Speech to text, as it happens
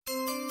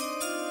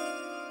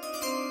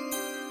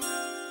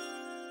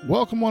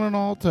Welcome, one and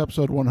all, to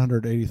episode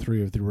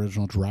 183 of the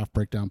original Draft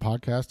Breakdown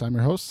podcast. I'm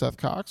your host, Seth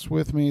Cox.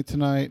 With me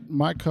tonight,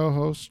 my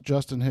co-host,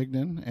 Justin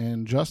Higdon.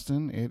 And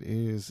Justin, it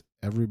is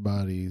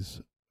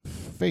everybody's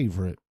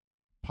favorite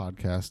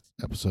podcast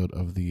episode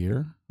of the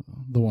year.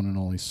 The one and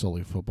only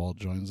Sully Football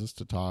joins us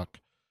to talk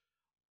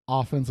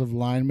offensive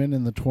linemen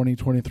in the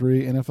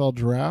 2023 NFL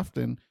Draft.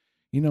 And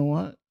you know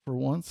what? For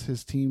once,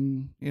 his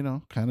team,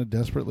 kind of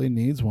desperately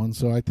needs one.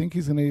 So I think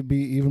he's going to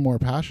be even more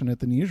passionate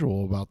than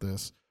usual about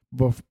this.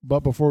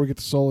 But before we get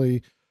to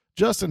Sully,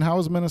 Justin, how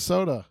was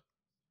Minnesota?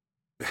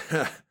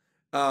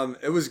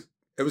 It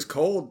was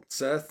cold,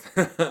 Seth,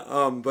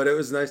 but it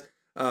was nice.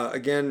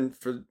 Again,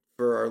 for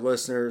our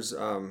listeners,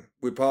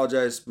 we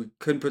apologize. We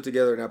couldn't put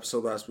together an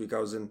episode last week. I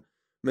was in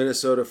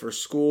Minnesota for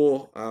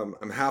school.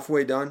 I'm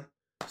halfway done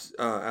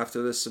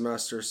after this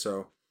semester,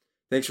 so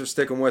thanks for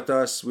sticking with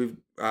us.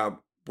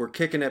 We're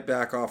kicking it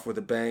back off with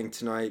a bang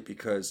tonight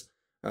because.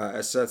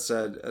 As Seth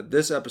said,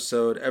 this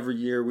episode every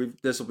year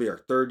this will be our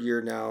third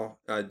year now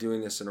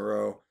doing this in a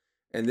row,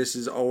 and this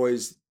is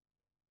always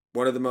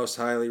one of the most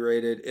highly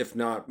rated, if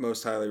not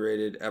most highly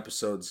rated,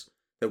 episodes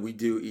that we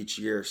do each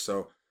year.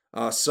 So,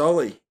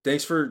 Sully,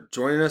 thanks for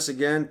joining us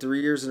again, 3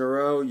 years in a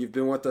row. You've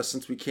been with us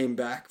since we came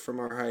back from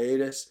our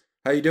hiatus.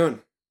 How you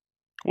doing?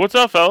 What's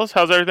up, fellas?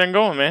 How's everything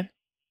going, man?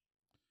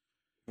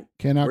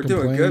 We're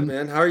doing good,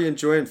 man. How are you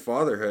enjoying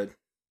fatherhood?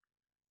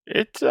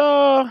 It's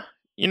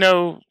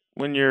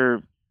when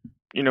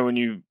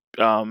you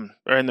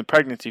are in the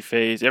pregnancy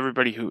phase,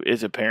 everybody who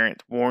is a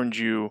parent warns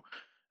you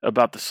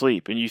about the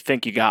sleep, and you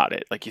think you got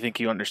it, like you think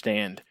you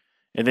understand,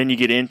 and then you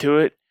get into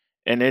it,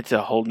 and it's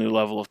a whole new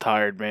level of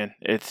tired, man.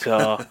 It's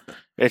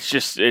it's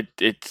just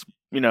it's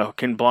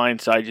can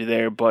blindside you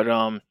there, but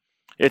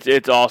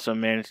it's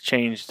awesome, man. It's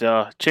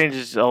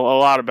changes a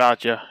lot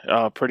about you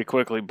pretty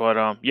quickly,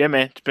 but yeah,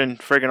 man, it's been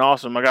freaking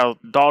awesome. I got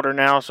a daughter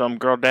now, so I'm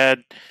girl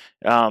dad.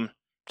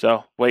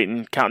 So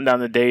counting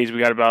down the days. We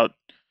got about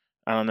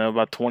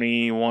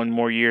 21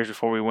 more years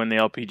before we win the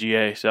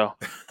LPGA. So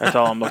that's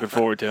all I'm looking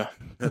forward to.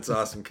 That's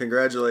awesome.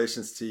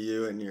 Congratulations to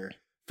you and your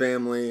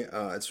family.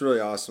 It's really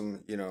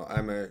awesome.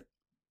 I'm a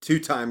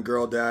 2-time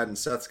girl dad, and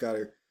Seth's got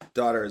a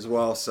daughter as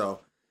well.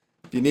 So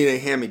if you need any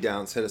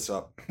hand-me-downs, hit us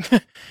up.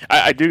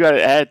 I do got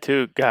to add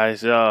too, guys.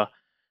 So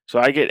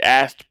I get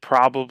asked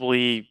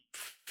probably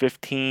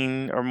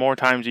 15 or more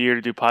times a year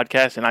to do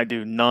podcasts, and I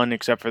do none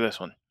except for this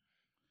one.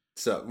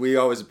 So we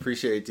always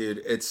appreciate, dude.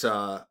 It's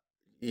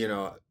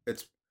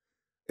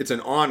it's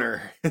an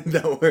honor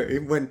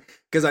that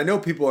because I know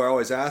people are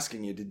always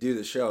asking you to do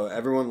the show.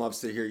 Everyone loves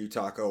to hear you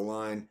talk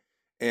O-line,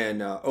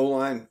 and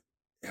O-line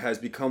has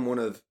become one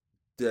of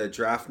the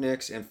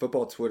Draftniks and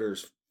football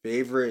Twitter's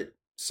favorite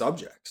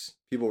subjects.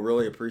 People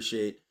really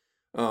appreciate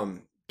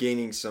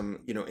gaining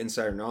some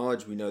insider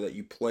knowledge. We know that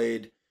you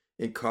played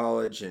in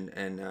college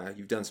and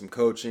you've done some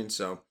coaching,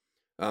 so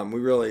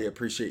we really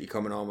appreciate you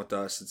coming on with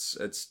us.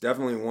 It's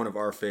definitely one of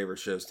our favorite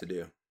shows to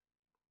do.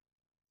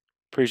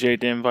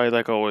 Appreciate the invite,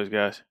 like always,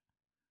 guys.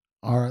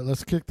 All right,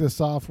 let's kick this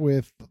off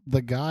with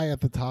the guy at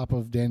the top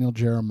of Daniel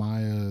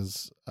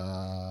Jeremiah's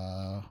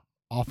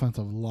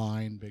offensive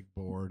line big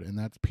board, and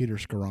that's Peter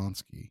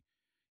Skoronski.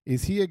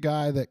 Is he a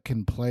guy that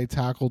can play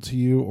tackle to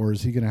you, or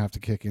is he going to have to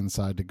kick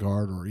inside to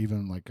guard, or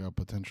even like a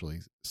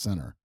potentially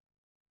center?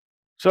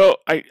 So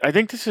I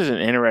think this is an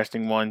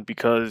interesting one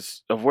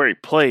because of where he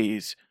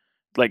plays.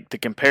 Like, the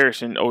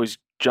comparison always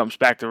jumps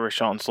back to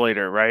Rashawn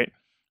Slater, right?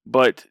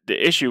 But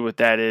the issue with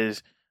that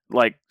is,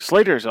 like,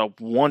 Slater's a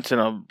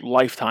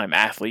once-in-a-lifetime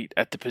athlete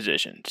at the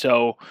position.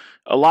 So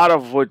a lot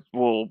of what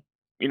will,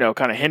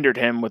 kind of hindered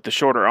him with the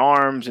shorter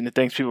arms and the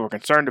things people were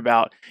concerned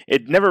about,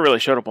 it never really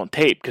showed up on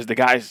tape because the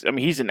guy's,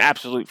 he's an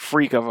absolute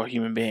freak of a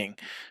human being,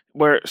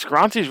 where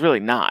Skoronski's really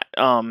not.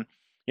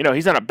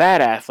 He's not a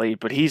bad athlete,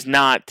 but he's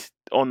not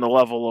on the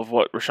level of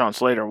what Rashawn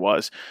Slater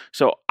was.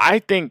 So I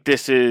think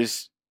this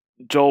is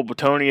Joel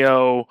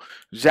Bitonio,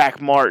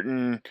 Zach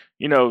Martin,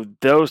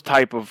 those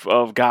type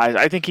of guys.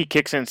 I think he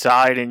kicks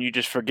inside and you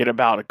just forget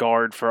about a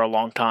guard for a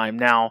long time.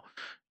 Now,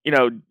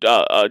 Joe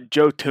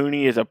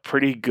Thuney is a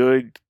pretty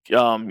good,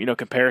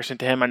 comparison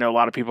to him. I know a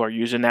lot of people are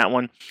using that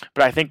one,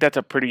 but I think that's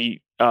a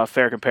pretty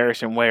fair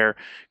comparison where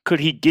could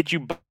he get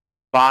you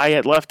by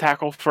at left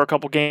tackle for a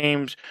couple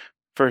games?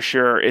 For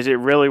sure. Is it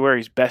really where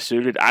he's best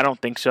suited? I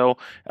don't think so.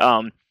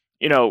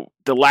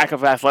 The lack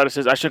of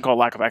athleticism, I shouldn't call it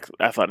lack of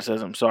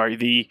athleticism, sorry.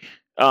 The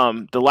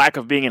lack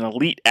of being an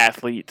elite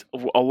athlete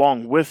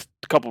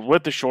coupled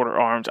with the shorter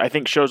arms, I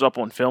think shows up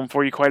on film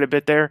for you quite a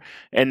bit there.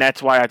 And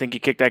that's why I think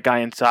you kick that guy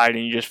inside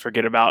and you just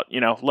forget about,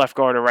 left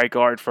guard or right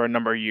guard for a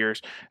number of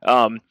years.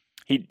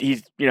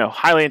 He's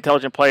highly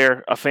intelligent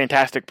player, a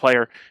fantastic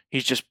player.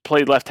 He's just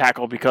played left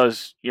tackle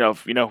because,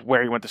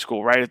 where he went to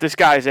school, right? If this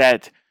guy's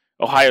at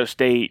Ohio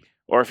State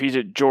or if he's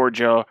at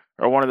Georgia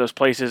or one of those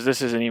places,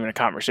 this isn't even a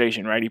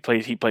conversation, right? He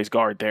plays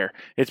guard there.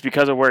 It's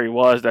because of where he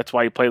was. That's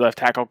why he played left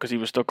tackle, because he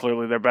was still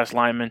clearly their best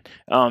lineman.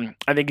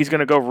 I think he's going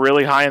to go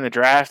really high in the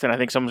draft, and I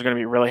think someone's going to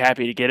be really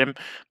happy to get him.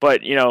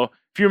 But,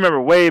 if you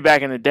remember way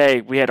back in the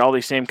day, we had all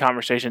these same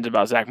conversations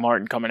about Zach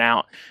Martin coming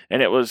out,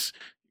 and it was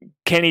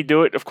can he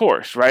do it? Of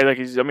course, right? Like,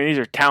 these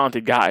are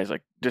talented guys.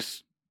 Like,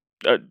 just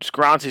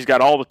Skronski's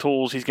got all the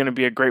tools. He's going to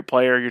be a great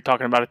player. You're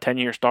talking about a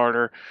 10-year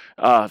starter,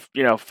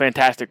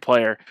 fantastic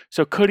player.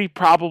 So could he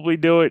probably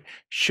do it?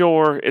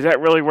 Sure. Is that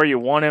really where you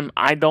want him?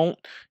 I don't.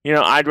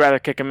 I'd rather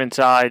kick him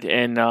inside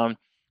and,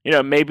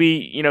 maybe,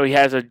 he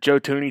has a Joe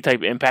Tooney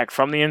type impact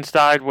from the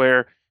inside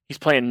where he's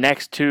playing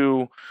next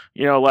to,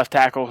 left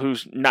tackle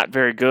who's not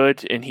very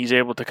good, and he's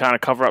able to kind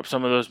of cover up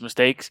some of those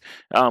mistakes,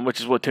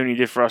 which is what Tooney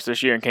did for us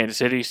this year in Kansas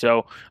City.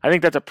 So I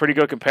think that's a pretty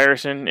good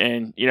comparison.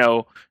 And,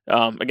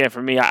 again,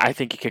 for me, I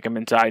think you kick him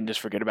inside and just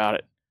forget about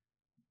it.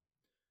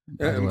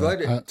 Yeah, I'm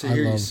glad to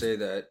hear you say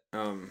that.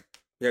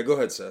 Yeah, go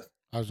ahead, Seth.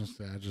 I was just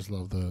saying, I just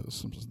love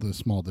the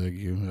small dig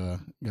you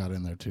got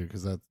in there too,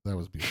 because that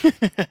was beautiful.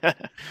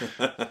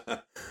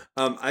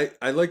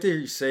 I'd like to hear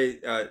you say,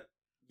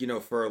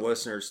 for our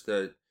listeners,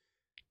 the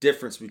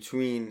difference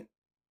between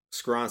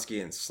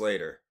Skronski and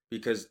Slater,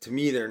 because to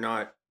me they're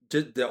not.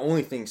 The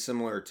only thing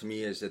similar to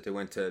me is that they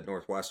went to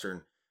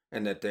Northwestern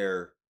and that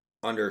they're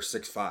under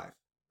 6'5",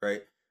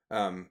 right?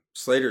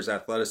 Slater's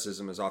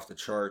athleticism is off the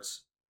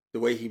charts. The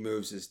way he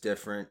moves is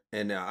different,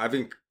 and I've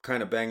been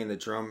kind of banging the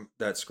drum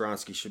that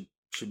Skronski should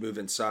move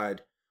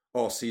inside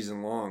all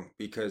season long,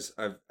 because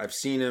I've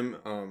seen him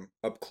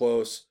up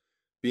close,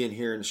 being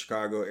here in the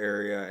Chicago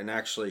area, and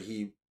actually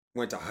he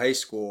went to high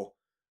school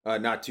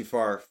not too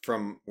far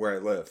from where I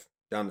live,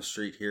 down the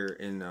street here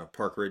in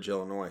Park Ridge,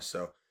 Illinois.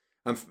 So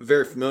I'm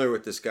very familiar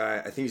with this guy.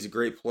 I think he's a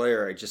great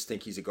player. I just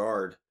think he's a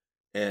guard,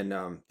 and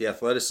the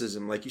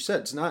athleticism, like you said,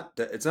 it's not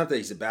that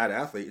he's a bad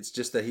athlete. It's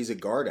just that he's a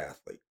guard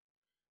athlete.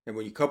 And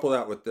when you couple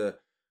that with the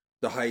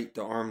height,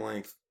 the arm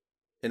length,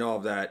 and all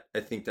of that, I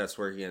think that's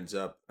where he ends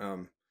up.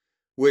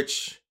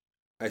 Which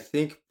I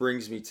think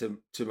brings me to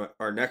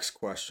our next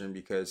question,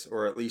 because,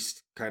 or at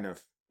least kind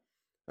of,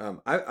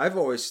 I've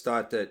always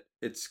thought that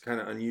it's kind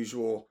of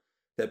unusual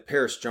that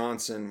Paris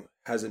Johnson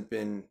hasn't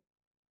been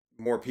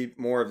more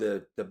of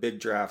the big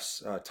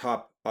drafts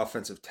top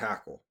offensive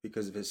tackle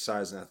because of his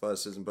size and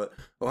athleticism. But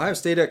Ohio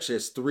State actually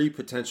has 3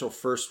 potential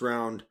first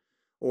round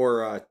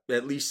or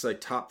at least like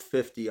top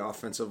 50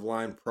 offensive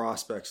line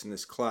prospects in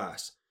this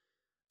class.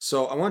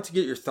 So I want to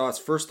get your thoughts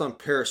first on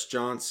Paris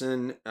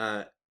Johnson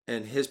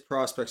and his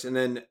prospects, and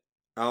then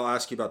I'll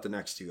ask you about the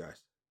next 2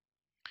 guys.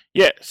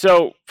 Yeah,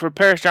 so for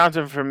Paris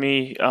Johnson, for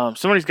me,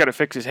 somebody's got to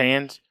fix his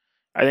hands.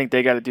 I think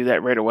they got to do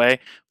that right away.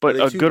 But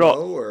Are they too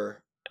low,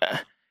 or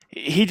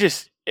he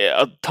just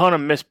a ton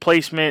of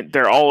misplacement.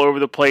 They're all over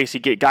the place.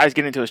 Guys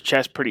get into his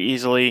chest pretty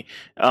easily.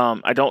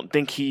 I don't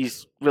think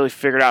he's really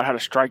figured out how to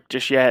strike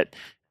just yet.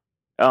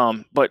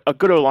 But a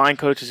good O-line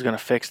coach is going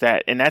to fix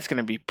that, and that's going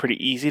to be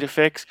pretty easy to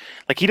fix.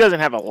 Like, he doesn't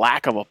have a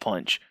lack of a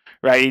punch,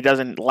 right? He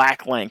doesn't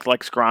lack length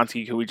like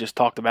Skronski, who we just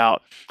talked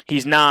about.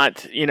 He's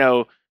not,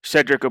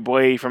 Cedric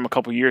Ogbuehi from a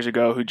couple years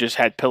ago who just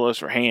had pillows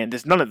for hands.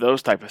 It's none of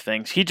those type of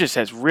things. He just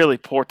has really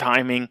poor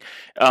timing,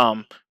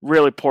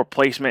 really poor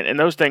placement, and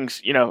those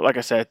things, like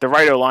I said, the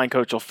right O-line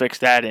coach will fix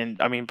that.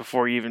 And I mean,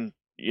 before he's in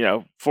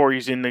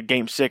the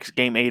game 6,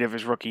 game 8 of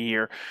his rookie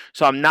year.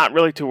 So I'm not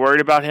really too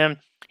worried about him.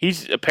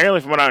 He's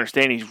apparently, from what I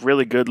understand, he's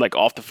really good, like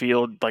off the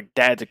field, like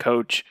dad's a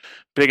coach,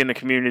 big in the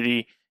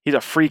community. He's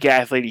a freak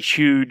athlete. He's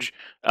huge.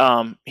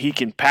 He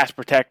can pass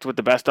protect with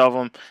the best of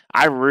them.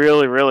 I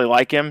really, really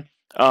like him.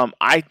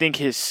 I think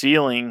his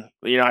ceiling,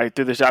 I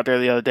threw this out there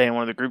the other day in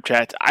one of the group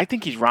chats. I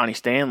think he's Ronnie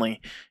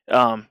Stanley.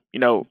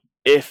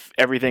 If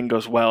everything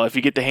goes well, if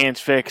you get the hands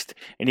fixed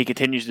and he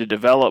continues to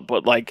develop.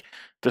 But like,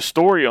 the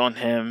story on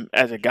him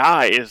as a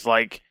guy is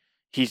like,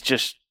 he's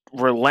just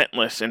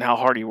relentless in how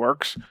hard he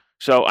works.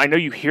 So I know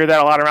you hear that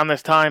a lot around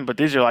this time, but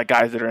these are like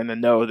guys that are in the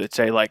know that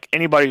say like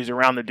anybody who's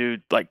around the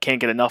dude like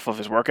can't get enough of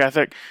his work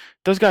ethic.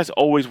 Those guys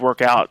always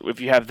work out. If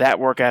you have that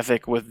work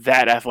ethic with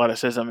that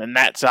athleticism and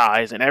that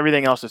size and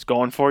everything else that's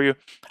going for you,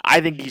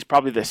 I think he's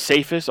probably the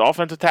safest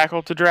offensive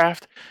tackle to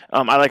draft.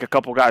 I like a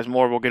couple guys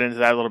more. We'll get into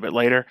that a little bit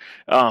later.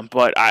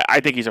 But I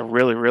think he's a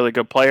really, really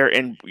good player.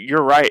 And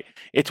you're right.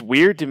 It's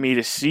weird to me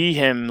to see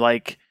him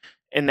like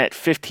in that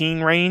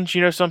 15 range.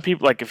 Some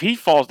people, like if he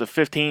falls to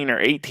 15 or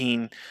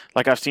 18,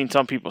 like I've seen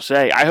some people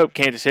say, I hope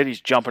Kansas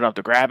City's jumping up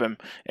to grab him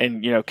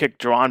and, kick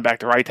Juwan back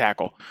to right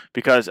tackle.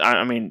 Because,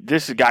 I mean,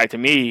 this guy, to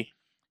me,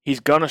 he's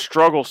going to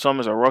struggle some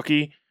as a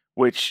rookie,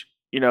 which,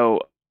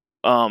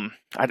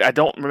 I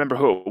don't remember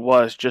who it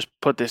was, just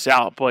put this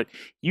out, but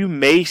you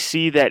may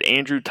see that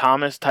Andrew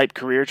Thomas type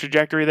career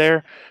trajectory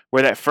there,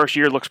 where that first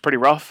year looks pretty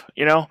rough,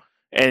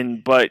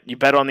 but you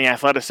bet on the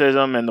athleticism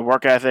and the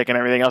work ethic and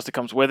everything else that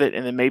comes with it,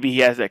 and then maybe he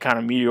has that kind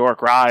of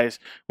meteoric rise.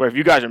 Where if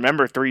you guys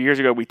remember 3 years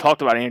ago, we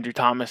talked about Andrew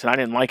Thomas, and I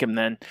didn't like him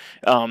then.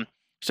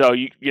 So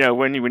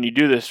when you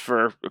do this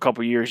for a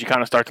couple of years, you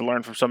kind of start to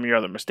learn from some of your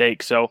other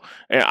mistakes. So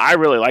I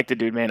really like the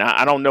dude, man.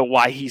 I don't know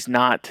why he's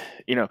not,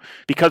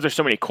 because there's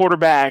so many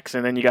quarterbacks,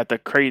 and then you got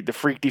the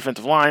freak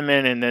defensive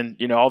linemen, and then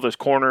all those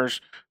corners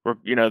were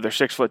they're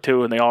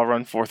 6'2" and they all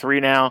run 4.3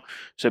 now.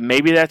 So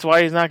maybe that's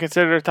why he's not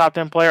considered a top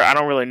 10 player. I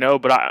don't really know,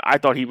 but I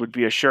thought he would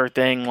be a sure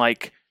thing,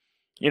 like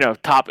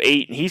top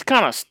 8. And he's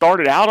kind of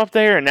started out up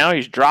there, and now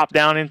he's dropped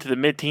down into the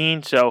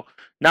mid-teens. So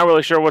not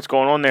really sure what's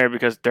going on there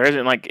because there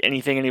isn't like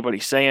anything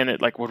anybody's saying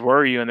that like would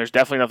worry you, and there's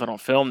definitely nothing on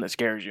film that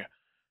scares you.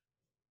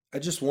 I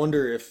just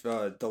wonder if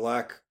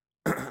Delac,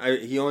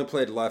 he only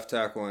played left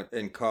tackle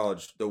in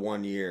college the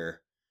 1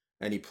 year,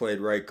 and he played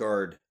right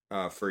guard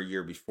for a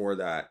year before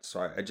that.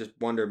 So I just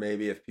wonder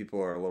maybe if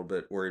people are a little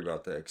bit worried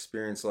about the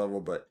experience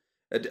level, but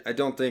I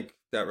don't think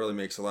that really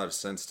makes a lot of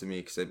sense to me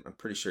because I'm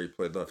pretty sure he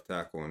played left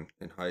tackle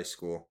in high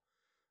school.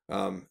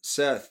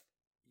 Seth,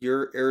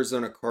 your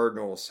Arizona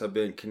Cardinals have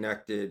been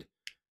connected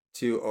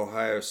to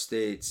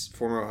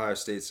former Ohio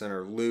State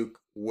center Luke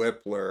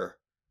Whippler.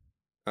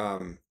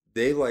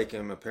 They like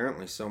him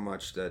apparently so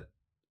much that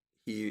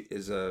he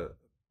is a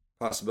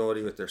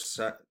possibility with their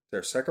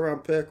second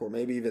round pick, or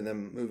maybe even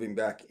them moving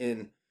back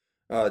in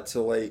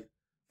to late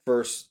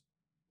first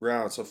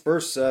round. So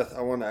first, Seth,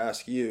 I want to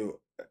ask you,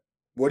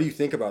 what do you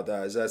think about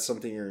that? Is that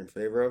something you're in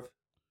favor of?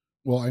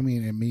 Well, I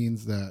mean, it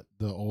means that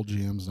the old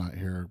GM's not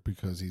here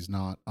because he's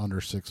not under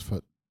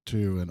 6'2"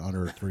 and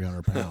under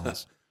 300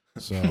 pounds.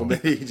 So well,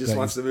 maybe he just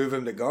wants to move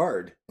him to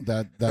guard.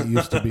 That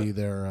used to be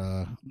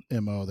their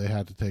MO. They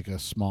had to take a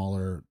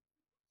smaller,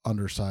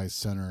 undersized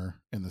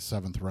center in the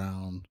 7th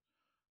round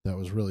that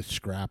was really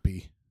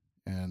scrappy,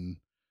 and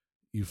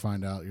you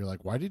find out, you're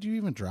like, why did you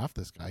even draft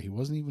this guy? He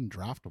wasn't even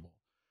draftable.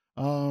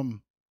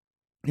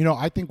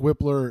 I think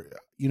Whippler,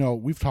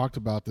 we've talked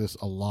about this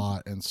a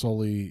lot, and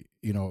Sully,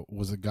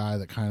 was a guy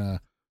that kind of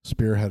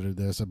spearheaded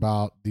this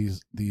about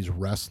these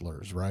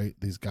wrestlers, right?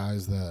 These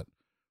guys that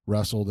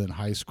wrestled in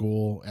high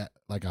school at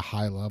like a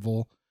high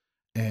level,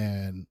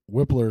 and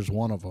Whippler's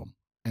one of them.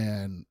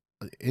 And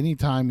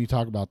anytime you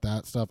talk about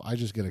that stuff, I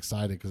just get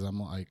excited because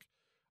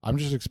I'm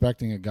just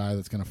expecting a guy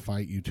that's going to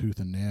fight you tooth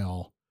and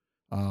nail.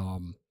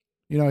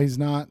 He's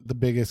not the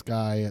biggest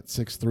guy at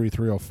 6'3",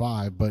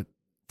 305, but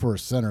for a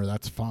center,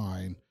 that's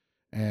fine.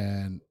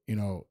 And,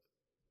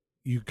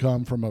 you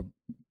come from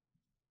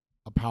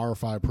a Power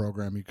 5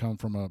 program, you come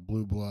from a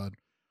blue blood,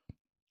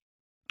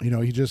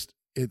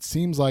 it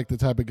seems like the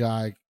type of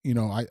guy,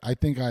 I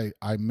think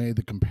I made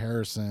the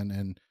comparison,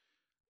 and,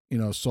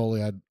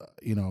 solely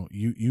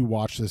you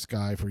watch this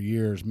guy for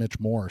years, Mitch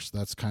Morse.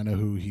 That's kind of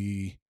who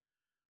he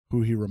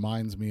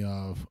reminds me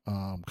of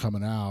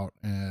coming out.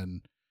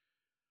 And,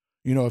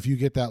 if you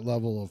get that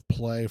level of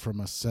play from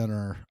a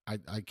center,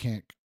 I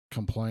can't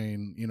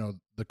complain.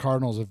 The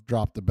Cardinals have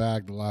dropped the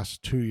bag the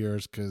last 2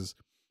 years because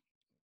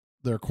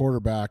their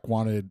quarterback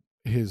wanted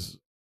his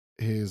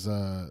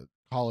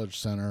college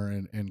center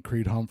and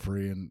Creed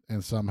Humphrey,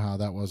 and somehow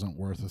that wasn't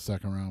worth a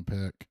second round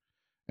pick.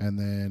 And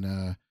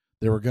then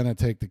they were going to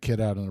take the kid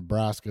out of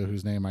Nebraska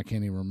whose name I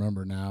can't even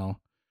remember now.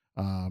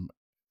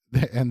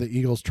 And the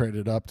Eagles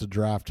traded up to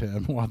draft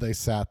him while they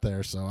sat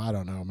there. So I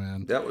don't know,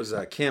 man. That was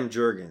Cam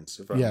Jurgens.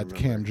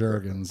 Cam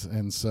Jurgens.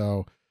 And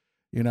so,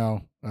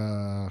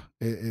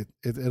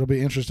 it'll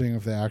be interesting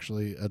if they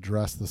actually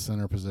address the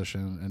center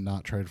position and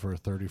not trade for a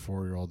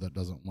 34-year-old that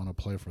doesn't want to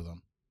play for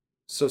them.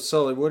 So,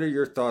 Sully, what are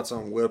your thoughts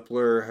on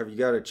Whippler? Have you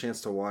got a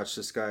chance to watch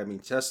this guy? I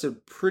mean,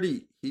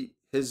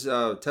 his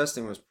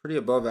testing was pretty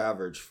above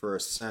average for a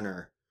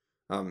center.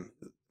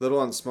 Little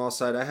on the small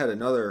side. I had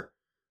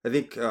I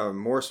think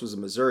Morse was a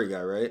Missouri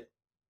guy, right?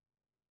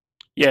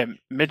 Yeah,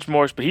 Mitch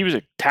Morse, but he was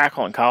a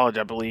tackle in college,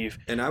 I believe.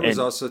 And I was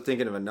also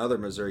thinking of another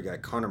Missouri guy,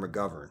 Connor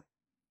McGovern.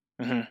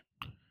 Mm-hmm.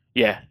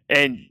 Yeah,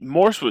 and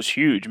Morse was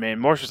huge, man.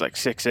 Morse was like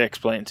 6'6",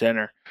 playing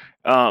center.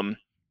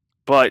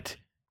 But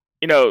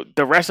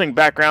the wrestling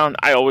background,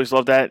 I always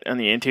love that on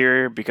the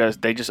interior because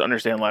they just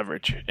understand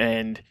leverage.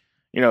 And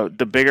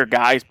the bigger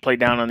guys play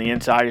down on the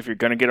inside. If you're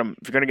gonna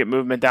get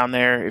movement down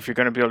there, if you're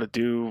gonna be able to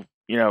do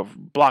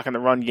blocking the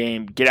run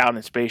game, get out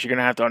in space, you're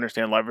gonna have to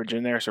understand leverage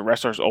in there. So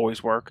wrestlers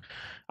always work.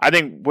 I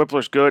think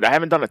Whippler's good. I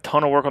haven't done a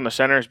ton of work on the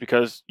centers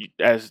because,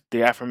 as the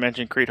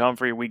aforementioned Creed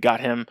Humphrey, we got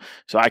him,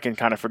 so I can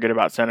kind of forget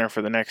about center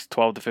for the next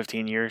 12 to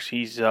 15 years.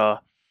 He's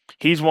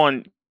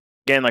one,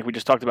 again, like we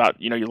just talked about.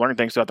 You learn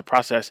things throughout the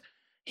process.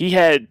 He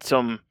had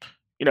some,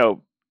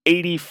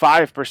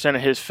 85%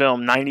 of his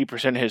film,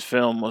 90% of his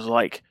film was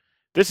like,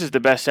 this is the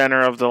best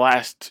center of the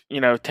last,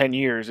 10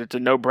 years. It's a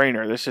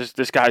no-brainer.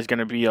 This guy's going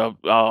to be a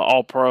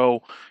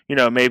all-pro,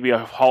 maybe a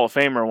Hall of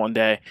Famer one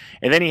day.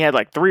 And then he had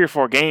like 3 or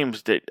 4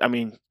 games that, I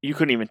mean, you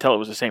couldn't even tell it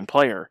was the same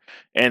player.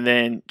 And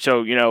then,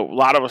 so, a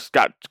lot of us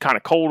got kind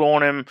of cold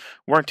on him,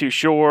 weren't too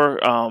sure.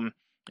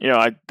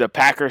 The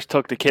Packers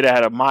took the kid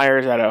out of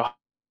Myers out of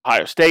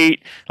Ohio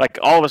State. Like,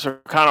 all of us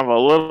are kind of a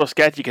little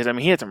sketchy because, I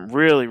mean, he had some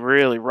really,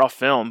 really rough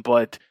film,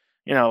 but,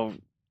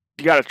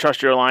 you got to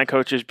trust your line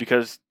coaches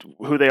because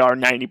who they are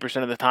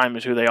 90% of the time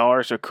is who they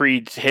are. So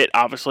Creed's hit,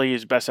 obviously,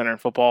 is best center in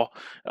football.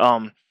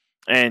 It's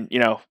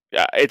you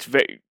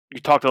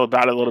talked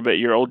about it a little bit.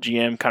 Your old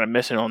GM kind of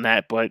missing on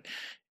that, but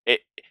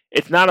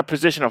it's not a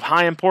position of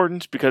high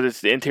importance because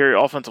it's the interior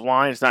offensive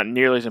line. It's not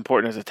nearly as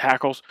important as the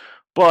tackles.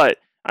 But,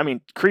 I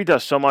mean, Creed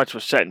does so much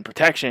with setting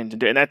protections,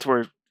 and that's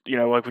where,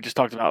 like we just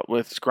talked about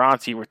with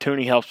Skronci, where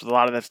Tooney helps with a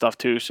lot of that stuff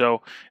too.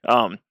 So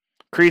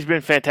Creed's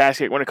been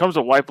fantastic. When it comes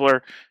to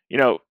Whippler,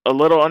 a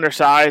little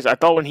undersized. I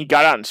thought when he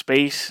got out in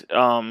space,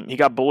 he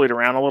got bullied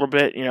around a little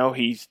bit.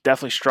 He's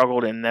definitely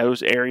struggled in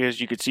those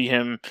areas. You could see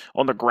him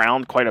on the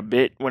ground quite a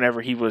bit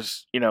whenever he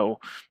was,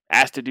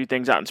 asked to do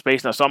things out in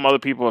space. Now, some other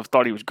people have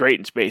thought he was great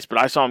in space, but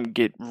I saw him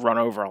get run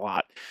over a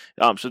lot.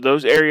 So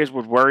those areas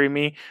would worry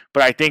me.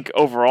 But I think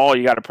overall,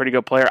 you got a pretty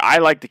good player. I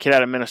like the kid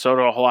out of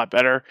Minnesota a whole lot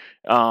better.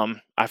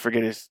 I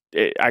forget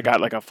I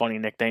got like a funny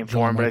nickname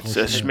for him, but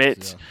it's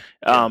Schmitz.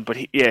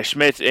 Yeah.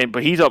 Schmitz,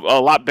 but he's a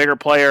lot bigger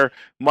player,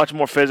 much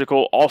more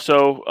physical.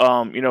 Also,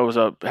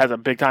 has a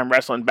big time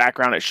wrestling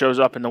background. It shows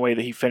up in the way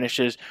that he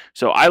finishes.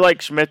 So I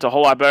like Schmitz a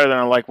whole lot better than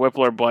I like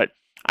Whippler, but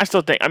I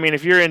still think,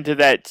 if you're into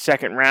that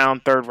second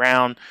round, third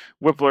round,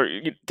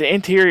 Whippler, the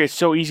interior is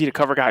so easy to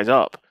cover guys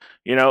up.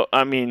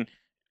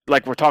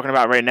 Like we're talking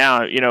about right now,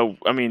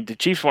 the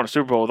Chiefs won a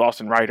Super Bowl with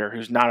Austin Ryder,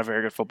 who's not a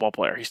very good football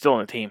player. He's still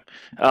on the team.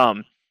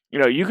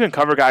 You can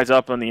cover guys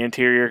up on the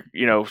interior,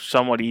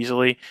 somewhat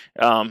easily,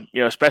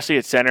 especially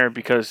at center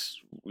because,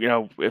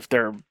 if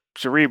they're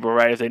cerebral,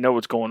 right, if they know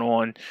what's going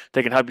on,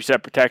 they can help you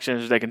set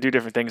protections, they can do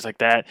different things like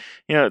that.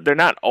 They're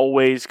not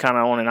always kind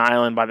of on an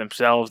island by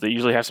themselves. They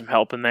usually have some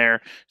help in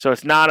there. So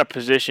it's not a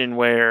position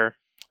where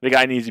the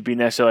guy needs to be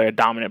necessarily a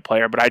dominant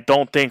player, but I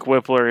don't think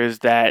Whippler is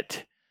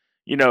that,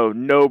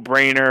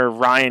 no-brainer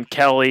Ryan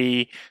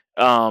Kelly,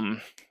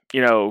 Cam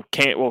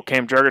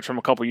Jurgens from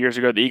a couple years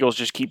ago. The Eagles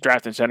just keep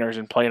drafting centers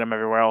and playing them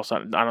everywhere else. I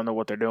don't know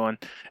what they're doing.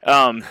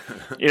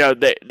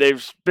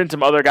 There's been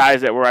some other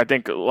guys that were, I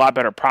think, a lot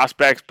better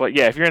prospects. But,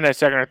 yeah, if you're in that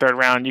second or third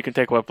round, you can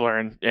take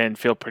Whippler and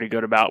feel pretty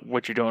good about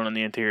what you're doing on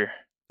the interior.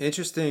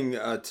 Interesting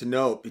to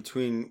note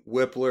between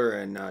Whippler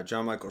and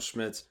John Michael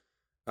Schmitz.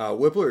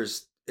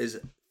 Whippler is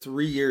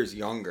 3 years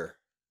younger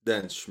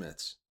than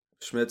Schmitz.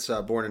 Schmitz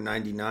born in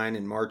 99,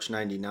 in March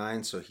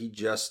 99, so he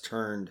just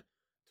turned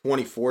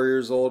 24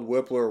 years old.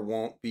 Whippler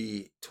won't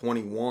be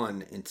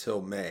 21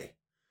 until May.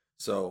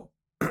 So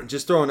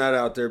just throwing that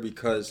out there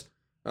because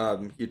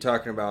you're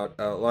talking about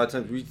a lot of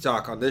times we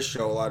talk on this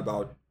show a lot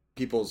about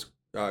people's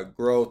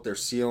growth, their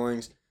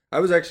ceilings. I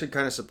was actually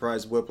kind of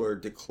surprised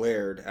Whippler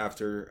declared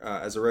after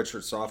as a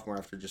redshirt sophomore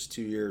after just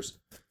 2 years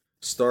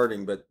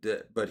starting, but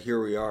here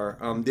we are.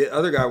 The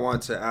other guy I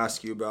wanted to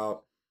ask you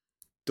about,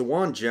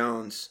 DeJuan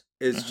Jones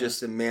is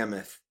just a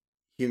mammoth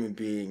human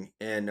being,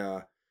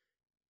 and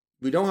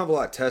we don't have a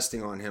lot of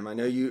testing on him. I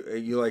know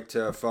you like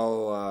to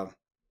follow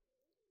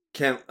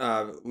Kent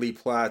Lee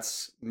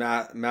Platt's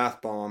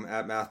Math Bomb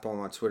at Math Bomb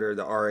on Twitter,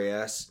 the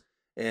RAS,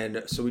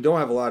 and so we don't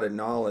have a lot of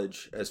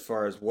knowledge as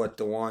far as what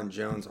DeJuan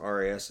Jones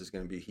RAS is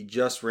going to be. He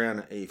just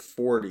ran a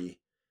 40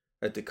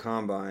 at the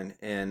combine,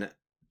 and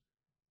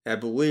I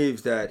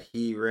believe that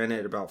he ran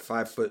it about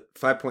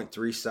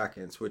 5.3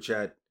 seconds, which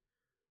at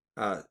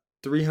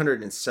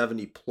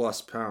 370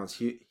 plus pounds,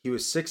 he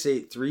was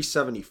 6'8",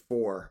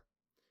 374.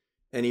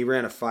 And he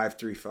ran a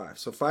 5.35.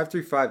 So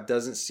 5.35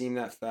 doesn't seem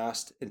that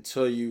fast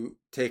until you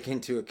take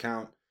into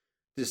account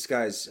this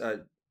guy's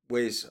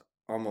weighs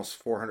almost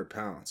 400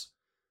 pounds.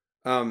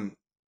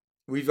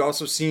 We've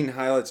also seen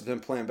highlights of him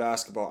playing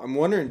basketball. I'm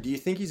wondering, do you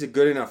think he's a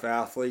good enough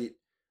athlete?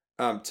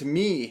 To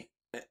me,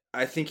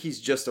 I think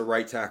he's just a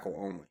right tackle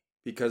only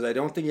because I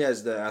don't think he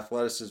has the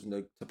athleticism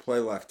to play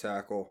left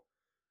tackle.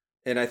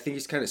 And I think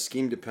he's kind of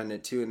scheme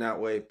dependent too in that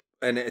way.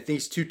 And I think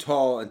he's too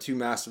tall and too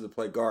massive to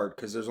play guard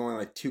because there's only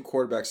like 2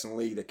 quarterbacks in the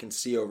league that can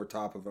see over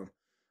top of him.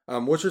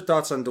 What's your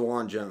thoughts on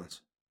DeJuan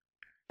Jones?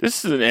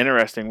 This is an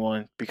interesting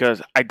one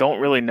because I don't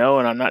really know,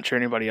 and I'm not sure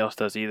anybody else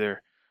does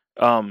either.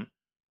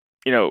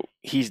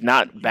 He's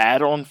not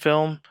bad on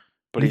film,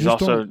 but he's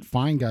also don't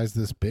find guys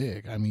this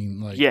big.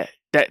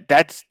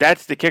 That's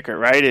the kicker,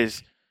 right?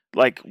 Is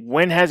like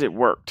when has it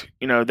worked?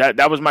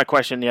 That was my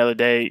question the other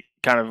day.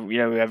 Kind of, we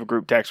have a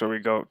group text where we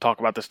go talk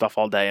about this stuff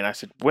all day. And I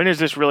said, when has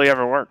this really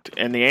ever worked?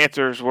 And the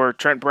answers were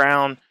Trent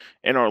Brown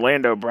and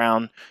Orlando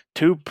Brown,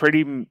 2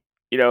 pretty,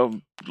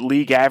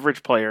 league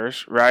average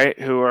players, right?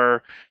 Who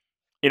are,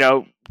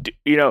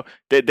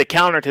 the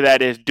counter to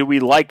that is, do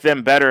we like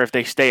them better if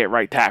they stay at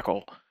right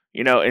tackle?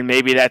 And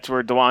maybe that's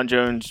where DeJuan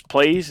Jones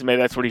plays.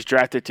 Maybe that's what he's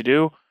drafted to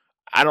do.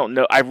 I don't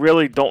know. I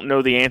really don't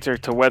know the answer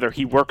to whether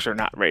he works or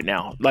not right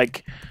now.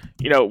 Like,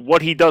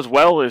 what he does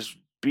well is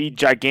be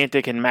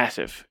gigantic and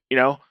massive,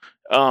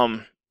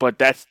 but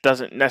that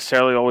doesn't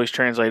necessarily always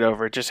translate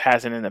over. It just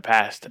hasn't in the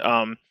past.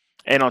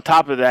 And on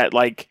top of that,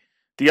 like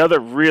the other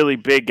really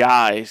big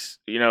guys,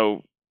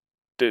 the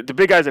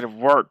big guys that have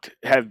worked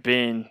have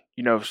been,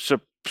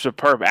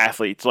 superb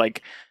athletes.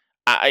 Like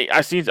I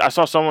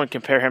saw someone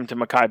compare him to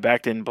Mekhi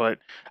Becton, but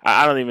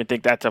I don't even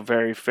think that's a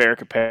very fair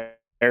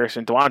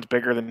comparison. DeJuan's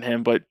bigger than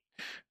him, but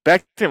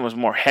Becton was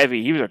more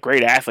heavy. He was a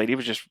great athlete. He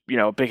was just,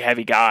 a big,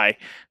 heavy guy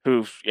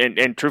who,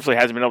 and truthfully,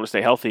 hasn't been able to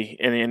stay healthy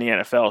in the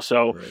NFL.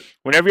 So, right.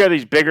 Whenever you have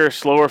these bigger,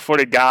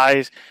 slower-footed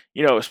guys,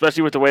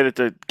 especially with the way that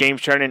the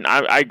game's turning,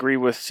 I agree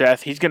with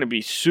Seth. He's going to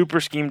be super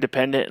scheme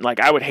dependent. Like,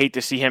 I would hate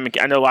to see him.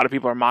 I know a lot of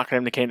people are mocking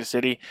him to Kansas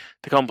City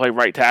to come play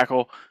right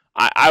tackle.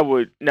 I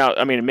would now.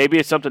 I mean, maybe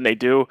it's something they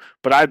do,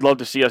 but I'd love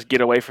to see us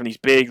get away from these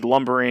big,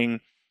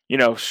 lumbering,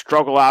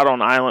 struggle out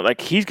on island.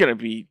 Like he's going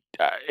to be.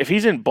 if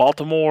he's in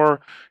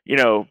Baltimore,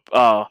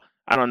 I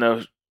don't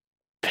know,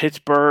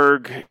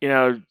 Pittsburgh,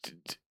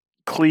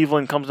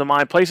 Cleveland comes to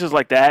mind, places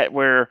like that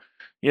where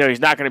he's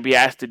not going to be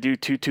asked to do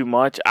too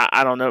much.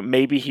 I don't know,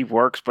 maybe he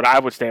works, but I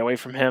would stay away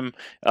from him.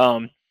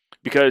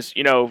 Because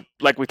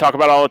like we talk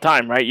about all the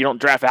time, right? You don't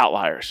draft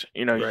outliers.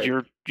 Right.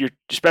 You're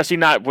especially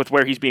not with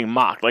where he's being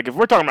mocked. Like if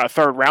we're talking about a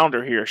third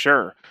rounder here,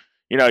 sure,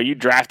 you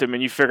draft him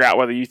and you figure out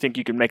whether you think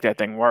you can make that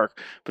thing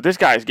work. But this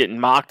guy's getting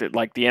mocked at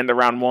like the end of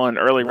round 1,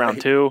 early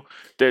round 2.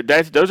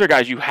 Those are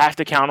guys you have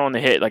to count on to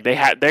hit. Like they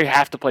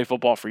have to play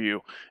football for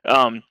you.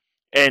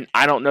 And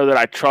I don't know that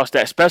I trust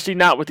that, especially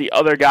not with the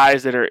other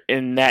guys that are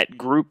in that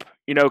group.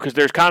 Because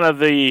there's kind of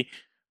the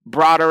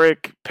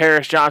Broderick,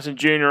 Paris Johnson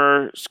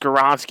Jr.,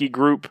 Skoronski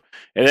group,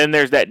 and then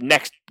there's that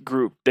next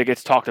group that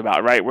gets talked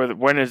about, right?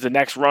 When is the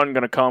next run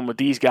going to come with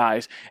these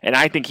guys? And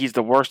I think he's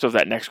the worst of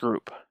that next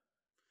group.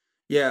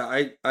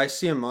 Yeah, I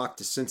see him mocked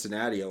to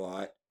Cincinnati a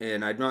lot,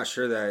 and I'm not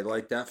sure that I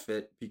like that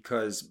fit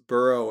because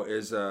Burrow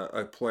is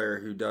a player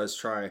who does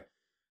try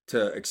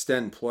to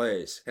extend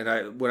plays.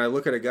 And when I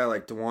look at a guy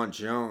like DeJuan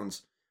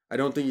Jones, I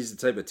don't think he's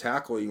the type of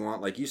tackle you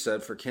want, like you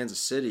said, for Kansas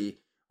City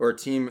or a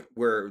team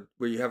where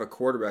you have a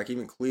quarterback,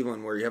 even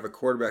Cleveland, where you have a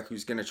quarterback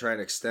who's going to try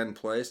and extend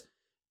plays.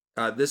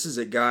 This is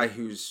a guy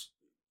who's,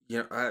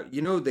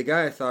 the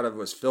guy I thought of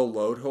was Phil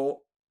Loadholt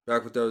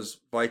back with those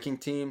Viking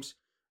teams.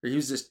 He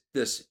was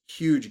this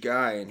huge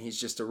guy, and he's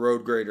just a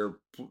road grader,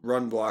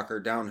 run blocker,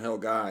 downhill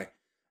guy,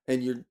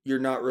 and you're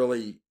not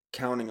really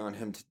counting on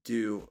him to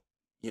do,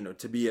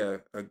 to be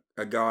a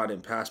god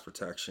in pass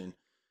protection,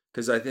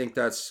 because I think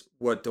that's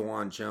what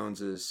DeJuan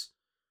Jones's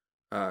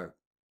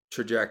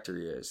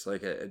trajectory is,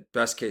 like a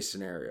best case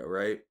scenario,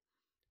 right?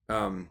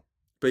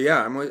 But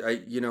yeah,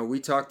 we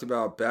talked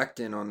about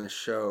Becton on this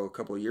show a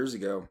couple of years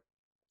ago,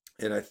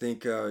 and I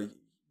think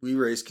we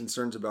raised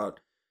concerns about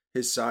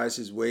his size,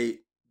 his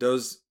weight.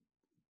 Those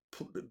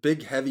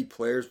big, heavy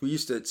players.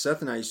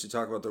 Seth and I used to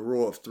talk about the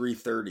rule of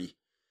 330,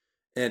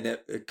 and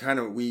it kind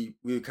of we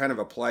kind of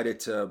applied it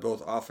to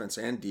both offense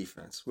and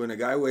defense. When a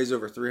guy weighs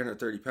over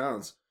 330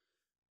 pounds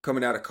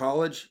coming out of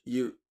college,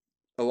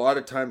 a lot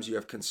of times you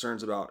have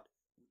concerns about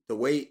the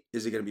weight.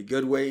 Is he going to be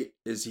good weight?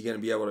 Is he going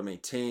to be able to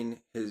maintain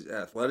his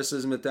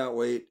athleticism at that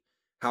weight?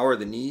 How are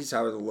the knees?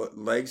 How are the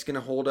legs going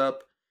to hold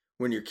up?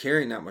 When you're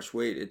carrying that much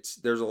weight,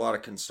 there's a lot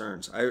of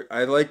concerns.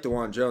 I like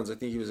DeJuan Jones. I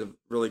think he was a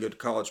really good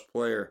college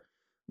player.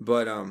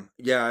 But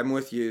yeah, I'm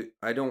with you.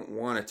 I don't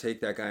want to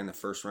take that guy in the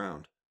first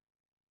round.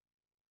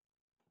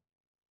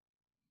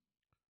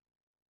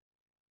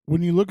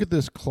 When you look at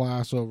this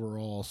class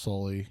overall,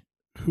 Sully,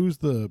 who's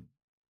the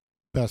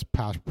best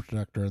pass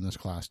protector in this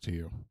class to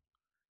you?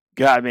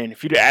 God, man,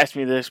 if you'd asked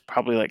me this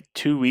probably like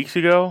 2 weeks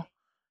ago,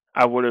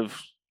 I would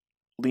have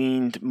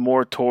leaned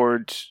more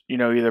towards,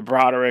 either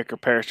Broderick or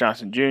Paris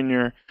Johnson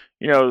Jr.,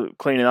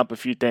 cleaning up a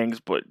few things.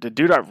 But the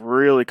dude I've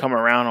really come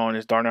around on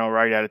is Darnell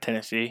Wright out of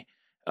Tennessee.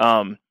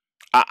 I'm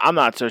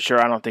not so sure.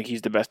 I don't think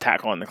he's the best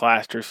tackle in the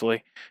class,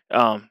 truthfully.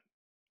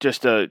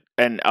 Another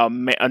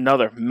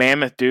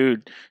mammoth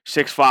dude,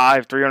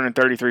 6'5",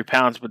 333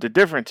 pounds. But the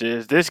difference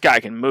is this guy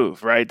can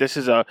move, right? This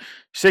is a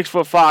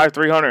 6'5",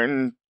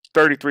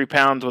 333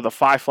 pounds with a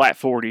 5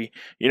 40,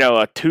 a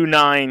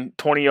 2.9,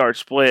 20-yard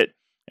split,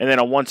 and then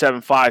a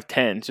 1.75,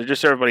 10. So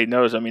just so everybody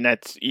knows, I mean,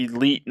 that's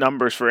elite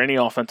numbers for any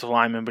offensive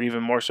lineman, but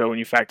even more so when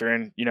you factor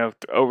in,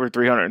 over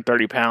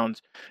 330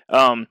 pounds.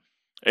 A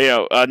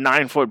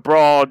 9 foot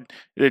broad.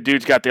 The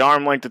dude's got the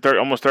arm length of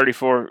almost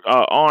 34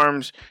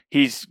 arms.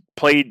 He's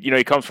played,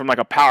 he comes from like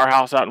a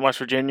powerhouse out in West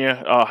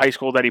Virginia, high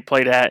school that he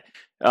played at.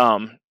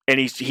 And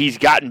he's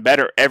gotten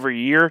better every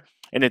year.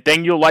 And the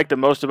thing you'll like the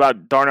most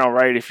about Darnell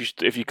Wright,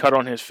 if you cut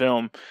on his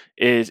film,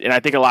 is, and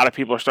I think a lot of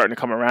people are starting to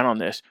come around on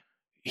this,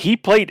 he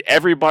played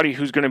everybody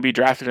who's going to be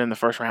drafted in the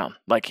first round.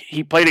 Like,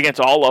 he played against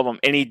all of them,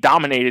 and he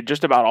dominated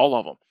just about all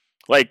of them.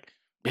 Like,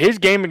 his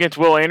game against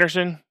Will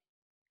Anderson,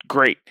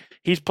 great.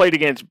 He's played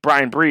against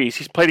Brian Breeze.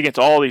 He's played against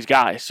all these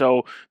guys.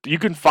 So you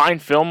can find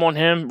film on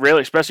him,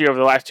 really, especially over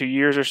the last 2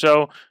 years or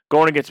so,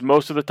 going against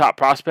most of the top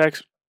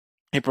prospects.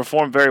 He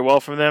performed very well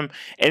for them,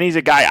 and he's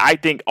a guy I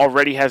think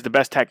already has the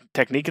best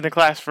technique in the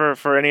class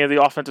for any of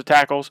the offensive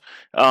tackles.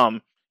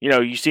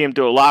 You see him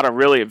do a lot of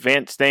really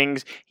advanced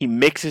things. He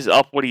mixes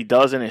up what he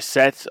does in his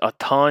sets a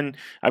ton.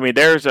 I mean,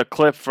 there's a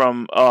clip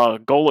from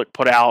Golick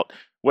put out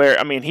where,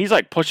 I mean, he's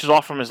like pushes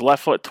off from his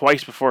left foot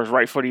twice before his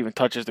right foot even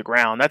touches the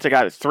ground. That's a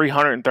guy that's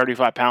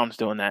 335 pounds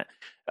doing that.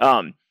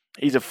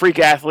 He's a freak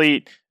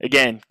athlete.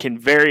 Again, can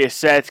vary his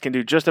sets, can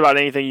do just about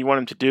anything you want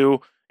him to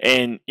do.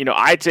 And,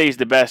 I'd say he's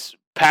the best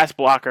pass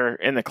blocker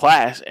in the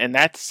class, and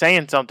that's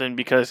saying something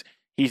because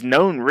he's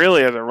known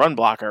really as a run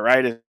blocker,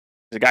 right? As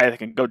a guy that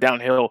can go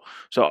downhill.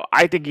 So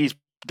I think he's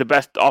the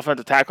best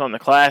offensive tackle in the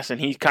class,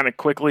 and he's kind of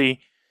quickly,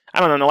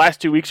 I don't know, in the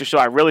last 2 weeks or so,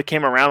 I really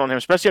came around on him,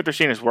 especially after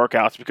seeing his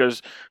workouts,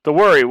 because the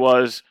worry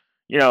was,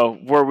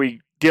 were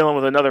we dealing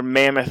with another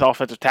mammoth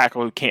offensive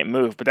tackle who can't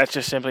move? But that's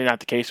just simply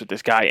not the case with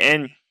this guy.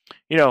 And,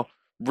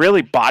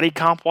 really body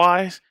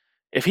comp-wise,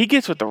 if he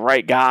gets with the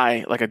right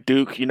guy, like a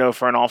Duke,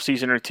 for an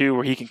offseason or two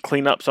where he can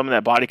clean up some of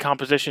that body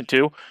composition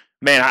too,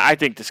 man, I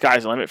think the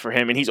sky's the limit for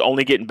him, and he's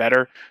only getting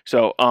better.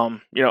 So,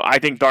 I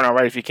think Darnell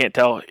Wright, if you can't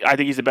tell, I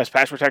think he's the best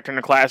pass protector in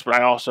the class. But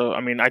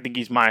I think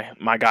he's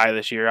my guy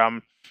this year.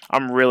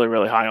 I'm really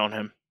really high on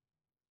him.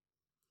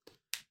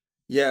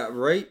 Yeah,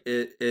 Wright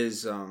it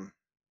is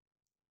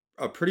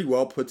a pretty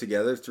well put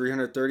together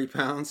 330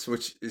 pounds,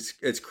 which is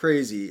it's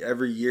crazy.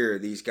 Every year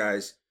these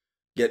guys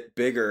get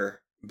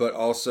bigger, but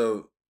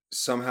also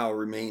somehow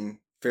remain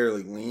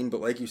fairly lean.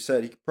 But like you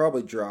said, he could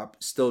probably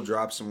still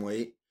drop some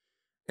weight.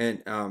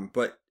 And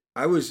but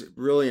I was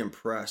really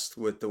impressed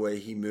with the way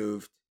he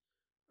moved,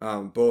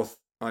 both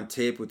on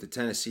tape with the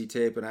Tennessee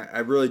tape, and I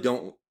really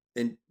don't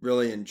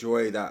really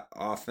enjoy that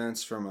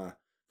offense from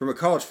a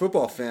college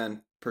football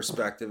fan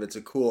perspective. It's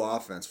a cool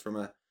offense from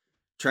a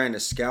trying to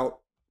scout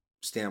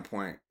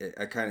standpoint.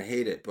 I kind of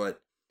hate it,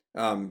 but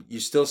you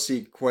still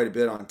see quite a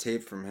bit on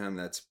tape from him.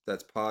 That's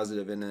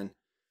positive. And then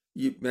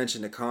you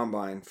mentioned the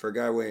combine for a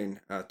guy weighing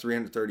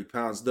 330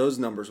 pounds. Those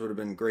numbers would have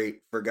been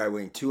great for a guy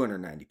weighing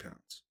 290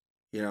 pounds.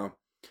 You know,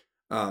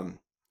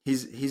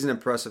 he's an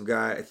impressive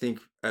guy. I think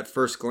at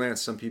first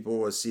glance, some people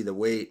will see the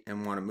weight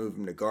and want to move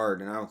him to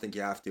guard, and I don't think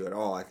you have to at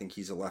all. I think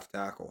he's a left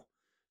tackle.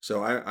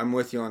 So I'm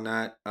with you on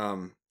that.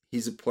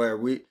 He's a player.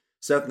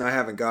 Seth and I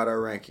haven't got our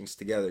rankings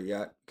together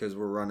yet because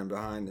we're running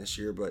behind this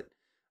year, but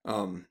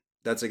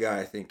that's a guy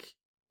I think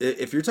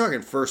if you're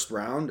talking first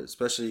round,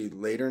 especially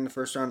later in the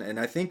first round, and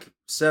I think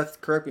Seth,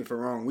 correct me if I'm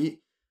wrong, we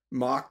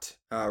mocked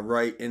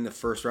right in the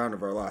first round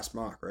of our last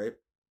mock, right?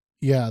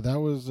 Yeah, that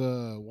was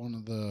one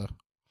of the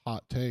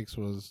hot takes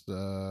was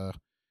when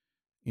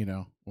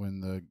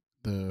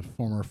the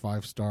former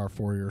 5-star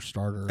 4-year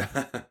starter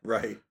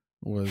right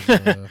was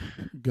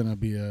gonna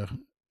be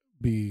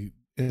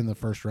in the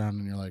first round,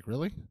 and you're like,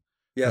 really?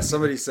 Yeah,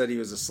 somebody said he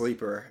was a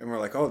sleeper, and we're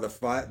like, oh, the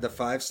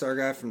 5-star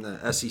guy from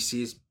the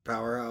SEC's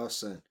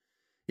powerhouse, and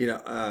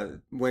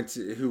who went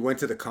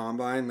to the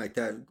combine like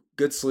that,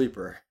 good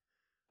sleeper.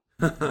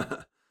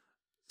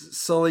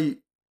 Sully,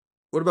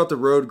 what about the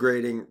road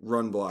grading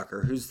run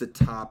blocker? Who's the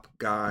top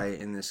guy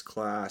in this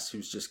class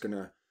who's just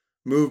gonna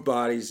move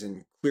bodies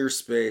and clear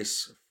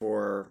space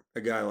for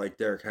a guy like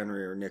Derrick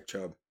Henry or Nick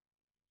Chubb?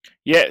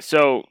 Yeah,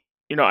 so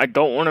I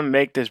don't want to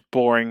make this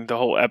boring the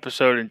whole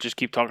episode and just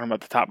keep talking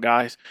about the top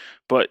guys,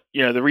 but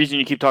the reason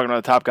you keep talking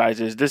about the top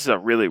guys is this is a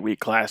really weak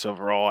class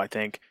overall. I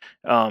think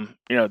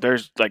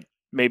there's like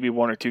maybe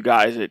one or two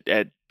guys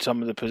at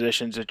some of the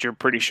positions that you're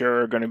pretty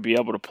sure are going to be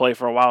able to play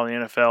for a while in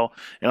the NFL,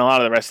 and a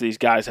lot of the rest of these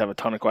guys have a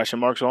ton of question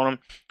marks on them.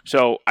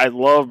 So I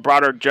love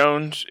Broderick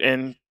Jones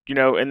in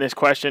this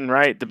question,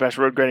 right? The best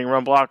road grading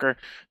run blocker.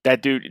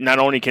 That dude, not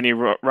only can he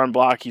run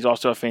block, he's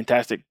also a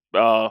fantastic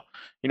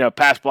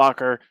pass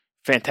blocker,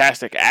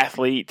 fantastic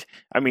athlete.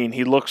 I mean,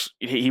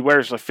 he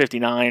wears like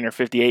 59 or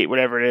 58,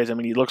 whatever it is. I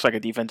mean, he looks like a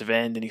defensive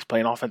end, and he's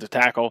playing offensive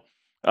tackle.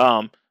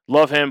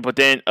 Love him. But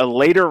then a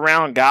later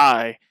round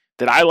guy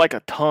that I like a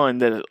ton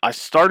that I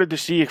started to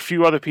see a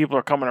few other people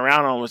are coming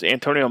around on was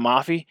Antonio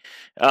Mafi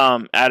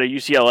out of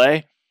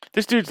UCLA.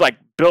 This dude's like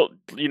built,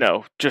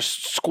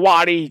 just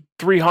squatty,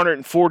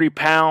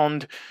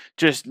 340-pound,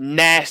 just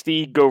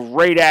nasty, go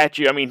right at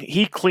you. I mean,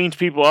 he cleans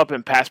people up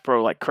in pass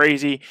pro like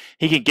crazy.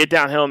 He can get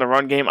downhill in the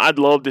run game. I'd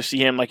love to see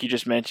him, like you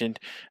just mentioned,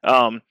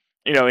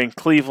 in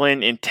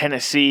Cleveland, in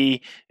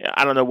Tennessee.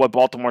 I don't know what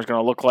Baltimore's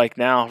going to look like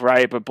now,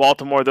 right? But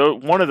Baltimore,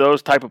 one of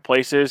those type of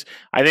places,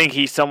 I think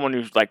he's someone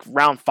who's like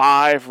round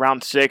 5,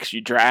 round 6, you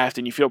draft,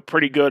 and you feel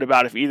pretty good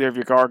about if either of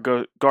your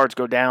guards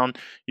go down,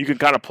 you can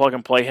kind of plug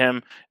and play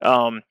him.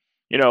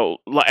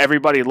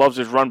 Everybody loves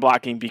his run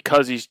blocking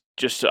because he's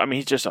just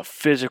a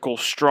physical,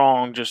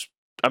 strong,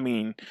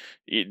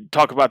 you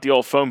talk about the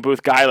old phone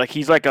booth guy. Like,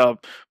 he's like a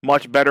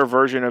much better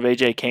version of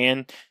AJ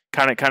Cann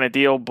kind of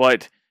deal.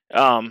 But,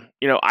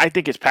 I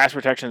think his pass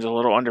protection is a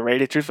little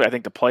underrated. Truthfully, I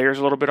think the player is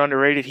a little bit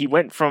underrated. He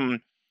went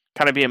from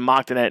kind of being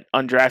mocked in that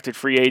undrafted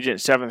free agent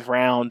 7th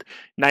round.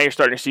 Now you're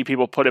starting to see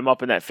people put him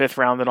up in that 5th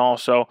round and all.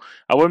 So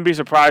I wouldn't be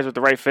surprised with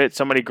the right fit.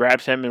 Somebody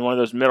grabs him in one of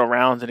those middle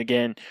rounds. And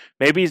again,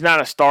 maybe he's not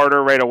a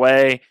starter right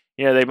away.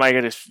 They might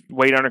get his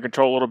weight under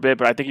control a little bit,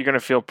 but I think you're going to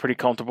feel pretty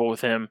comfortable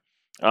with him.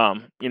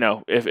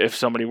 If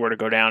somebody were to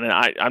go down, and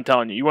I'm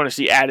telling you, you want to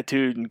see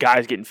attitude and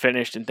guys getting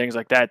finished and things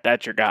like that.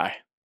 That's your guy.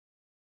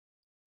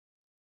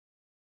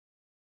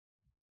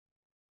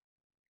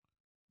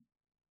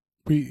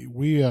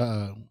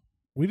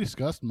 We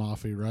discussed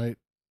Mafi, right,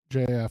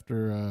 Jay?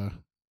 After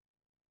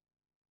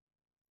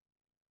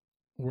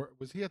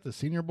was he at the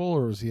Senior Bowl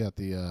or was he at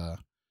the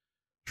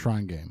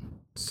Shrine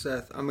Game?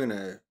 Seth, I'm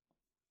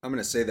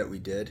gonna say that we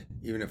did,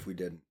 even if we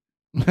didn't.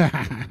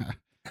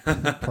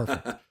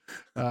 Perfect.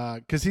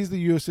 Because he's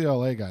the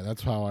UCLA guy.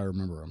 That's how I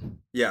remember him.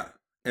 Yeah,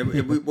 and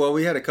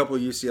we had a couple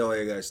of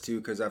UCLA guys too.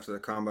 Because after the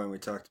combine, we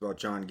talked about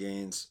John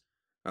Gaines,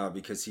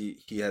 because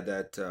he had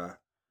that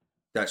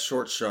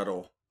short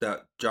shuttle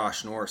that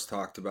Josh Norris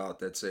talked about.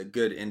 That's a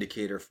good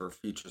indicator for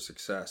future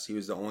success. He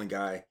was the only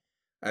guy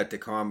at the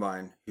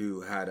combine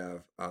who had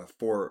a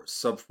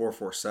sub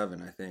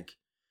 4.47, I think,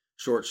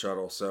 short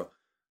shuttle. So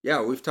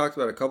Yeah, we've talked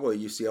about a couple of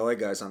UCLA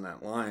guys on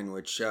that line.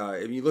 Which,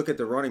 if you look at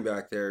the running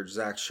back there,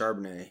 Zach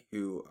Charbonnet,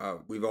 who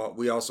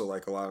we also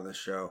like a lot on this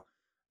show,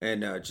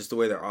 and just the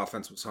way their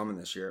offense was humming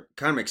this year,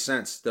 kind of makes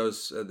sense.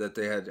 Those that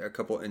they had a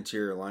couple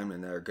interior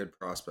linemen that are good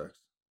prospects.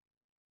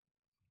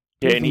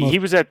 Yeah, Who's and the he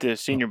most? was at the Oh,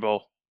 Senior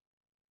Bowl.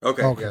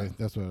 Okay, yeah. okay,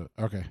 that's what.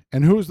 Okay,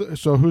 and who's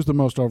the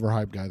most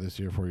overhyped guy this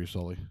year for you,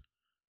 Sully?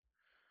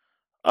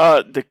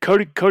 The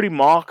Cody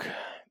Mock,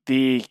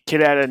 the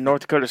kid out of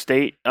North Dakota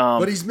State.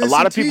 But he's A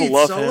lot missing of people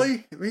teeth, love him.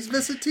 Sully. He's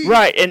missing teeth.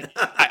 Right, and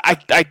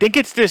I think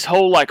it's this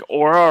whole like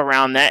aura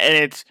around that, and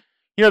it's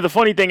the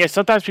funny thing is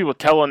sometimes people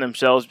tell on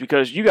themselves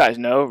because you guys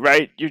know,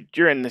 right?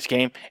 You're in this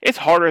game. It's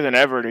harder than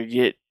ever to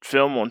get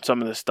film on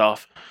some of this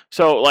stuff.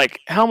 So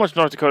like, how much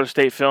North Dakota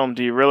State film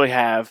do you really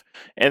have?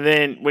 And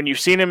then when you've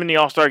seen him in the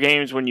All Star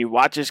games, when you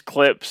watch his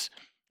clips,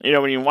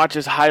 when you watch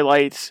his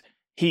highlights,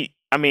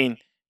 I mean,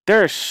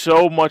 there is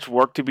so much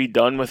work to be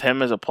done with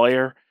him as a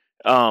player.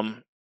 I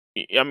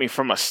mean,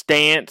 from a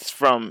stance,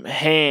 from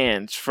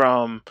hands,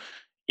 from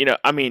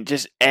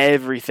just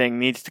everything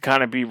needs to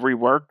kind of be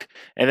reworked.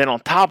 And then on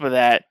top of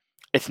that,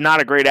 it's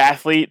not a great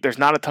athlete. There's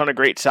not a ton of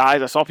great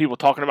size. I saw people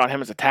talking about him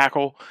as a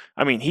tackle.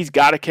 I mean, he's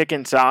got to kick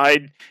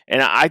inside,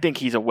 and I think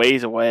he's a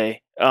ways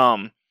away.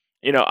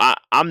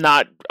 I'm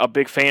not a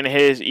big fan of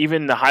his.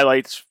 Even the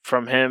highlights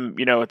from him,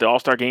 at the All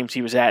Star games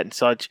he was at and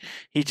such,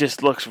 he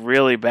just looks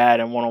really bad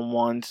in one on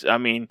ones. I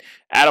mean,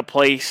 out of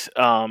place.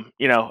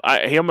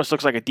 He almost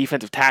looks like a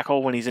defensive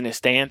tackle when he's in his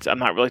stance. I'm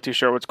not really too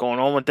sure what's going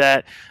on with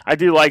that. I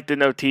do like the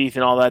no teeth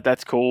and all that.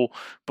 That's cool,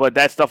 but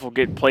that stuff will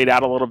get played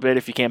out a little bit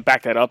if you can't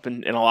back that up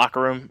in a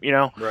locker room.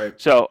 Right.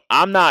 So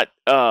I'm not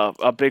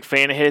a big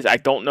fan of his. I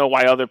don't know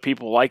why other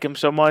people like him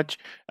so much.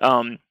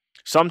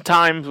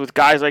 Sometimes with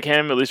guys like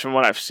him, at least from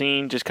what I've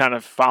seen, just kind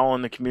of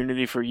following the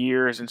community for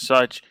years and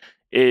such,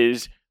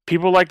 is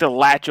people like to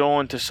latch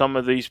on to some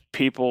of these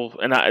people,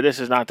 and this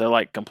is not to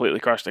like completely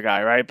crush the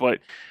guy, right? But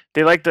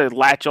they like to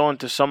latch on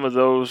to some of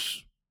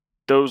those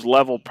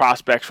level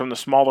prospects from the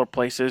smaller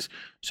places,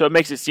 so it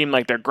makes it seem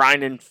like they're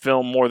grinding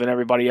film more than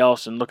everybody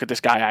else. And look at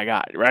this guy I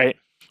got, right?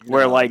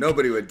 Where No, like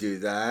nobody would do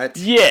that.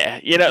 yeah,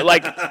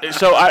 like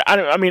so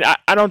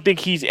I don't think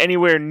he's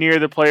anywhere near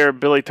the player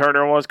Billy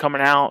Turner was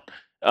coming out.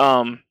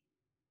 Well,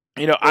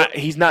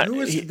 He's not.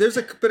 there's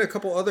been a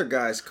couple other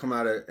guys come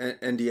out of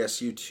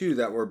NDSU too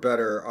that were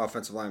better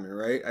offensive linemen,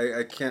 right?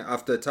 I can't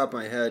off the top of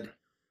my head,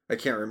 I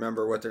can't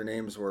remember what their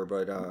names were,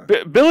 but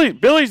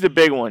Billy's the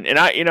big one, and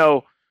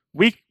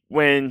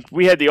when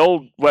we had the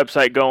old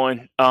website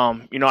going,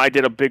 I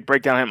did a big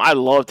breakdown of him. I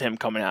loved him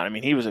coming out. I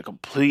mean, he was a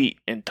complete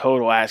and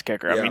total ass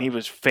kicker. I mean, he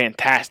was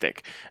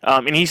fantastic,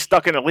 and he's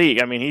stuck in the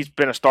league. I mean, he's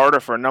been a starter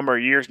for a number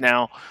of years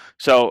now,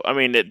 so I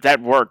mean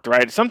that worked,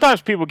 right? Sometimes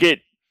people get.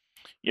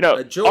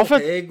 Joe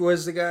Haig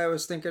was the guy I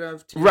was thinking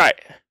of too. Right.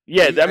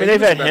 Yeah, I mean they've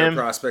had him.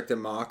 Prospect than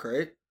Mock,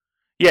 right?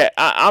 Yeah,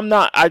 I'm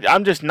not.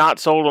 I'm just not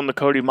sold on the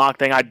Cody Mock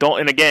thing. I don't.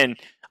 And again,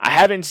 I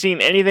haven't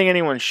seen anything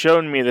anyone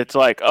shown me that's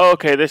like, oh,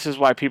 okay, this is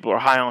why people are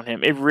high on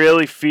him. It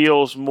really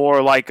feels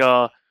more like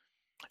I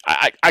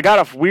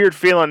got a weird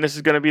feeling this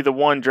is going to be the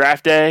one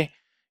draft day,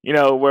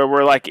 where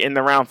we're like in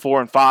the round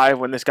 4 and 5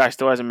 when this guy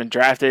still hasn't been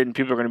drafted, and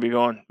people are going to be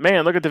going,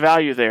 man, look at the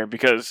value there,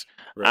 because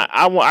right.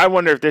 I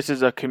wonder if this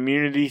is a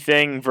community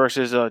thing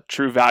versus a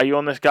true value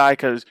on this guy,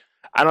 because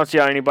I don't see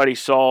how anybody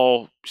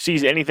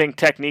sees anything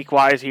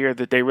technique-wise here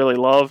that they really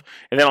love.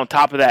 And then on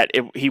top of that,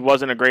 he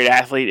wasn't a great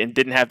athlete and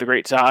didn't have the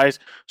great size.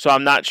 So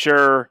I'm not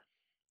sure,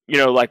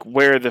 like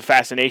where the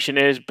fascination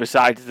is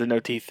besides the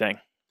no-teeth thing.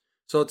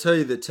 So I'll tell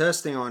you, the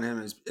testing on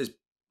him is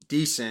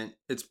decent.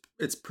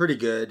 It's pretty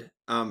good.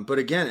 But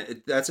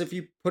again, that's if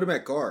you put him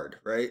at guard,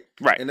 right?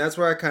 Right. And that's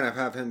where I kind of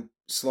have him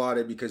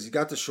slotted because he's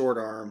got the short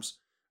arms.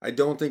 I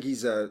don't think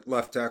he's a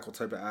left tackle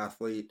type of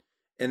athlete.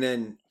 And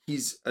then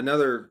he's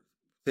another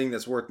thing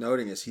that's worth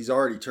noting is he's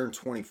already turned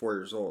 24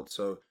 years old.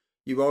 So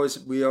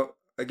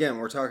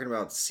we're talking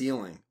about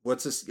ceiling.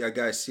 What's this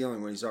guy's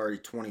ceiling when he's already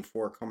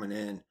 24 coming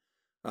in?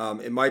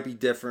 It might be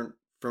different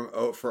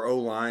for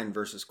O-line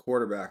versus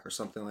quarterback or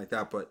something like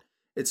that, but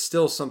it's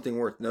still something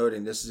worth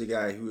noting. This is a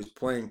guy who is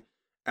playing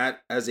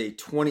as a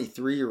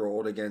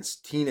 23-year-old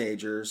against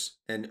teenagers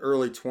and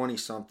early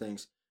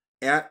 20-somethings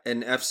at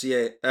an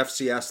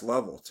FCS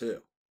level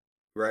too,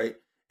 right?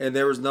 And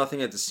there was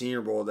nothing at the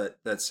Senior Bowl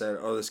that said,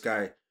 oh, this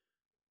guy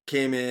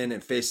came in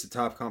and faced the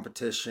top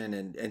competition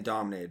and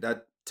dominated.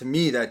 That, to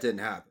me, that didn't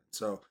happen.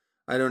 So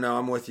I don't know.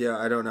 I'm with you.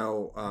 I don't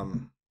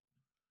know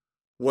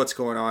what's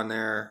going on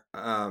there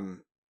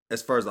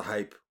as far as the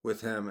hype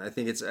with him. I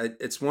think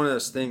it's one of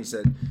those things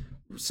that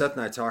Seth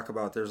and I talk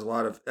about. There's a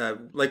lot of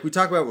like we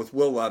talk about with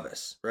Will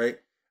Levis, right?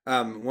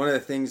 One of the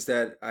things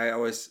that I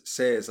always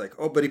say is like,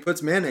 oh, but he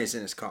puts mayonnaise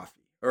in his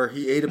coffee, or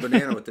he ate a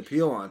banana with the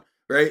peel on,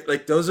 right?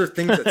 Like those are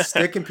things that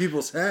stick in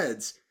people's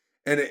heads.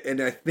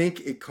 And I think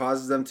it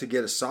causes them to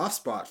get a soft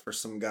spot for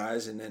some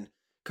guys and then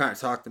kind of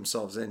talk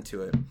themselves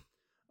into it.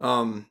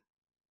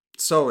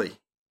 Sully,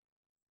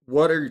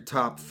 what are your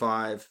top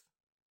 5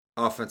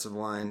 offensive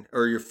line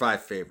or your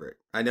 5 favorite?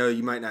 I know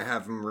you might not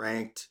have them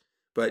ranked,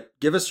 but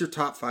give us your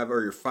top 5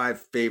 or your 5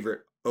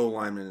 favorite O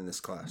linemen in this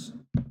class.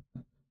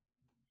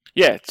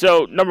 Yeah.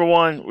 So number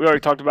one, we already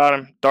talked about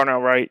him,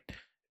 Darnell Wright.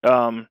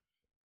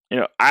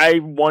 I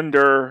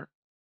wonder,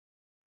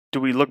 do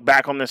we look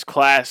back on this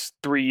class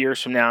 3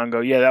 years from now and go,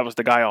 yeah, that was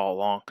the guy all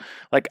along?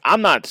 Like,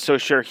 I'm not so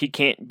sure he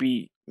can't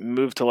be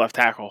moved to left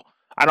tackle.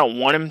 I don't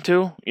want him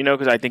to,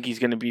 because I think he's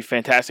going to be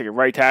fantastic at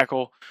right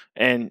tackle.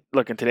 And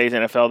look, in today's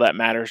NFL, that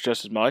matters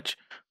just as much.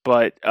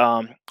 But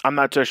I'm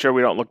not so sure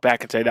we don't look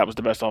back and say that was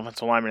the best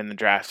offensive lineman in the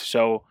draft.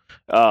 So,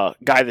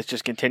 guy that's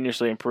just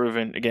continuously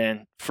improving.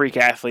 Again, freak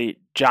athlete,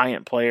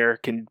 giant player,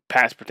 can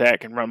pass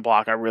protect, can run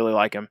block. I really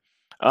like him.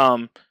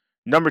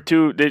 Number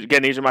two,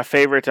 again, these are my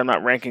favorites. I'm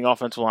not ranking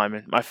offensive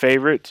linemen. My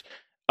favorites,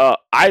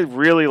 I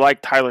really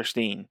like Tyler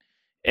Steen.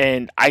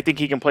 And I think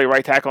he can play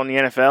right tackle in the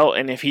NFL.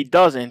 And if he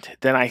doesn't,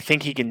 then I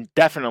think he can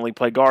definitely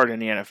play guard in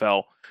the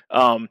NFL.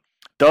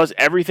 Does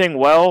everything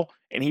well.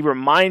 And he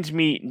reminds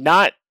me,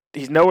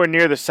 he's nowhere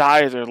near the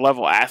size or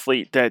level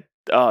athlete that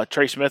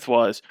Trey Smith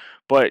was.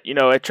 But,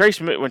 when Trey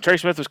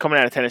Smith was coming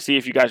out of Tennessee,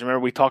 if you guys remember,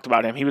 we talked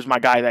about him. He was my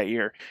guy that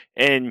year.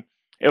 And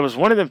it was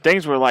one of them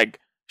things where, like,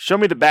 show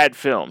me the bad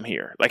film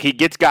here. Like, he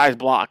gets guys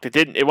blocked.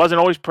 It wasn't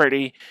always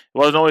pretty. It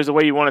wasn't always the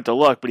way you want it to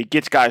look, but he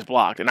gets guys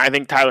blocked. And I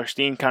think Tyler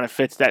Steen kind of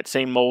fits that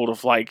same mold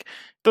of, like,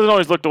 doesn't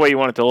always look the way you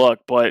want it to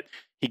look, but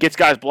he gets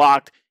guys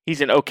blocked.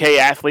 He's an okay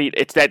athlete.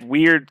 It's that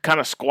weird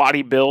kind of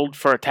squatty build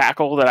for a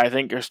tackle that I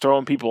think is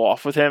throwing people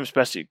off with him,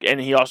 especially,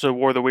 and he also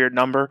wore the weird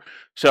number.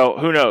 So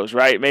who knows,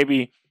 right?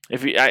 Maybe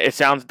it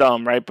sounds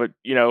dumb, right? But,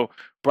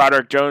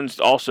 Broderick Jones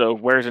also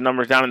wears the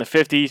numbers down in the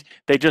 50s.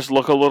 They just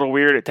look a little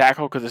weird at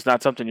tackle because it's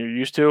not something you're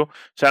used to.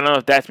 So I don't know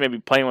if that's maybe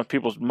playing with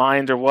people's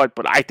minds or what,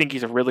 but I think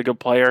he's a really good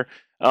player.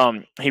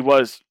 He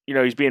was,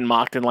 he's being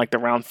mocked in like the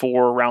round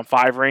 4, round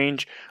 5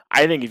 range.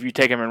 I think if you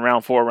take him in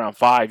round 4, round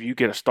 5, you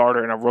get a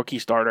starter and a rookie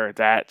starter at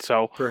that.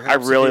 So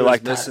perhaps I really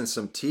like that. Missing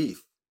some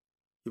teeth.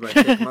 You might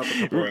pick him up a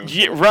couple rounds.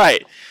 Yeah,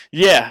 right.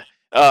 Yeah.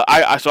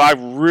 I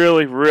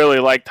really, really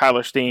like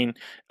Tyler Steen.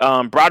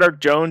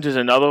 Broderick Jones is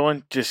another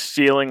one, just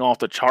ceiling off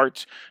the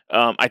charts.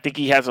 I think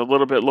he has a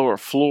little bit lower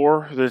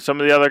floor than some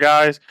of the other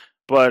guys,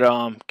 but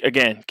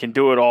again, can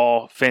do it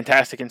all.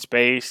 Fantastic in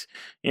space.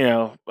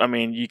 You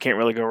can't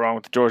really go wrong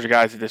with the Georgia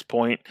guys at this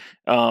point.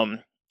 A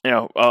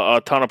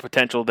ton of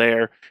potential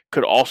there.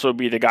 Could also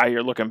be the guy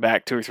you're looking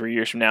back 2 or 3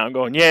 years from now and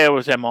going, yeah, it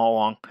was him all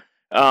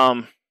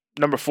along.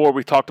 Number 4,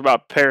 we talked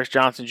about Paris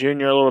Johnson Jr.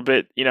 a little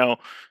bit.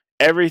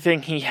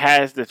 Everything he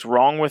has that's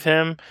wrong with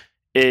him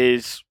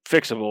is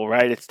fixable,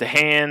 right? It's the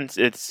hands.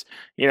 It's,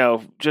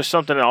 just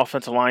something an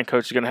offensive line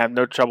coach is going to have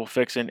no trouble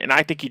fixing. And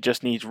I think he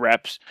just needs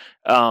reps.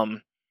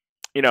 Someone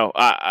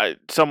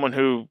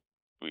who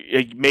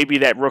maybe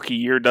that rookie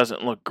year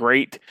doesn't look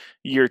great.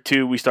 Year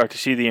 2, we start to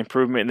see the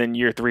improvement. And then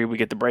year 3, we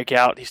get the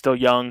breakout. He's still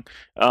young,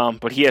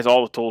 but he has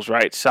all the tools,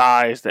 right?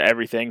 Size,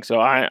 everything.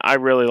 So I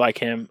really like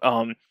him.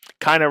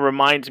 Kind of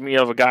reminds me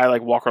of a guy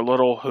like Walker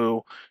Little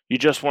who you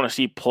just want to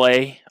see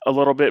play a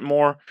little bit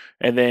more,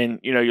 and then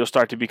you'll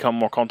start to become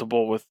more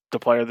comfortable with the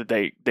player that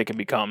they can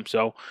become.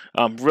 So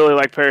really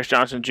like Paris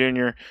Johnson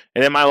Jr.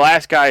 And then my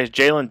last guy is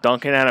Jalen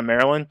Duncan out of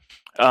Maryland.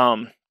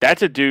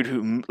 That's a dude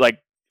who,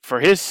 like, for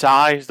his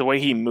size, the way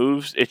he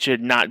moves, it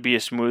should not be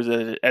as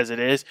smooth as it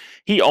is.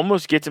 He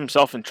almost gets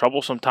himself in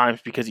trouble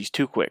sometimes because he's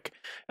too quick.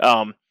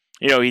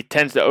 He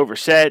tends to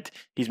overset.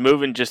 He's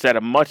moving just at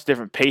a much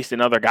different pace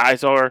than other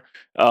guys are.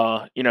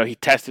 He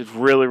tested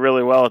really,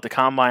 really well at the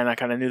combine. I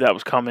kind of knew that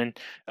was coming.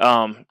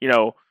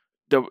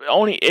 The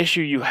only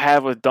issue you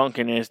have with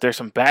Duncan is there's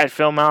some bad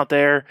film out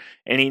there,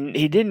 and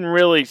he didn't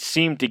really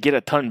seem to get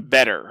a ton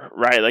better,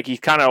 right? Like,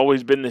 he's kind of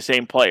always been the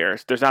same player.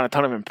 There's not a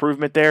ton of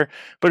improvement there.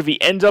 But if he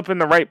ends up in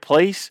the right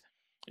place,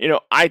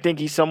 I think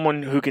he's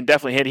someone who can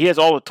definitely hit. He has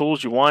all the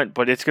tools you want,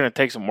 but it's going to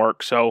take some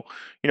work. So,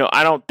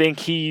 I don't think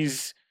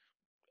he's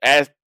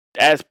as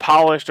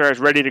polished or as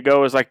ready to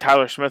go as like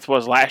Tyler Smith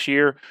was last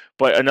year,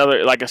 but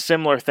a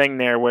similar thing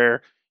there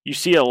where you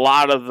see a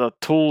lot of the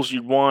tools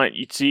you'd want.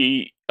 You'd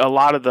see a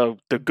lot of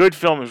the good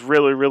film is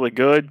really, really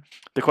good.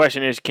 The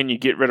question is, can you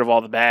get rid of all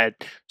the bad?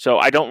 So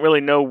I don't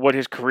really know what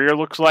his career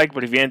looks like,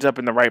 but if he ends up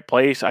in the right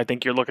place, I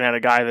think you're looking at a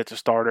guy that's a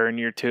starter in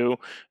year 2.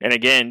 And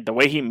again, the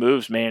way he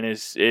moves, man,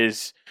 is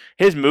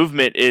his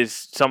movement is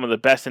some of the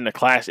best in the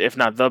class, if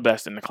not the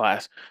best in the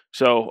class.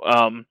 So,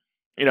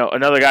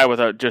 another guy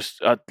with just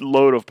a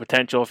load of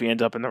potential if he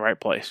ends up in the right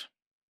place.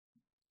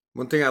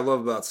 One thing I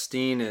love about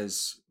Steen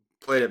is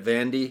played at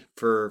Vandy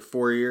for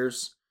 4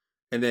 years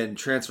and then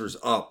transfers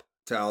up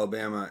to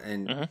Alabama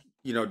and,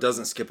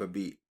 doesn't skip a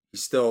beat.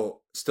 He's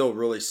still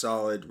really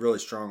solid, really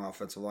strong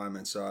offensive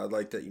lineman. So I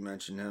like that you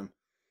mentioned him.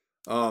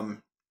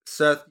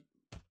 Seth,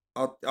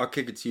 I'll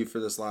kick it to you for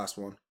this last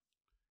one.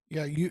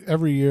 Yeah,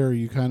 every year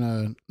you kind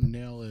of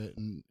nail it,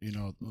 and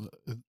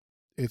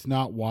it's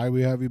not why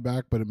we have you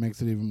back, but it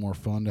makes it even more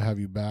fun to have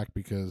you back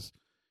because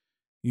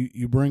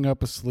you bring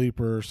up a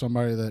sleeper,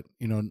 somebody that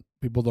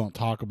people don't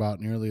talk about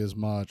nearly as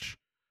much,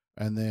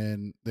 and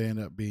then they end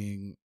up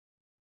being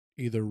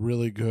either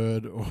really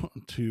good or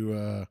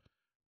to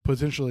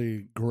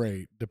potentially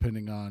great,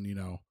 depending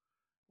on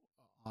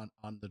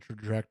on the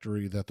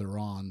trajectory that they're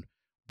on.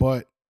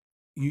 But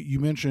you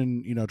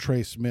mentioned,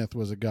 Trey Smith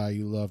was a guy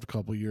you loved a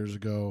couple years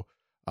ago.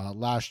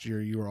 Last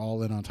year, you were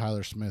all in on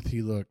Tyler Smith.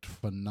 He looked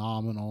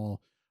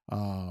phenomenal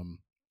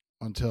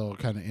until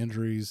kind of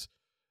injuries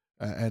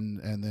and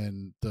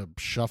then the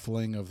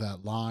shuffling of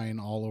that line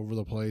all over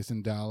the place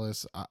in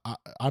Dallas.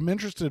 I'm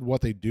interested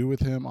what they do with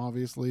him,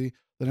 obviously,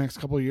 the next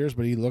couple of years,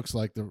 but he looks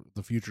like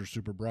the future's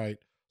super bright.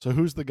 So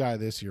who's the guy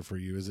this year for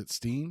you? Is it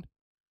Steen?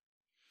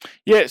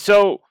 Yeah,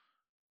 so,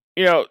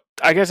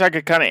 I guess I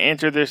could kind of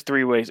answer this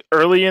three ways.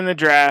 Early in the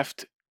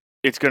draft,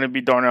 it's going to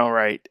be Darnell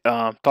Wright.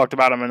 Talked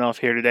about him enough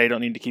here today. Don't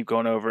need to keep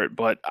going over it,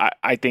 but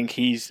I think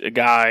he's a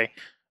guy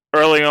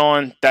early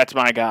on. That's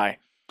my guy.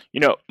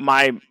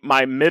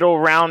 My middle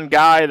round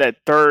guy, that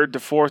third to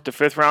fourth to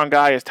fifth round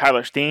guy, is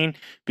Tyler Steen,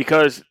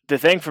 because the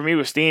thing for me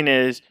with Steen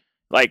is,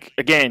 like,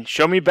 again,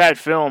 show me bad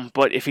film,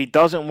 but if he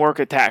doesn't work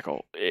at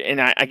tackle,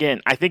 and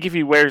I think if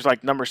he wears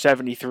like number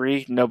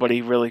 73,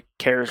 nobody really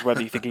cares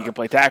whether you think he can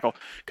play tackle,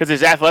 because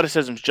his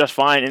athleticism is just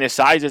fine and his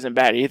size isn't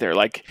bad either.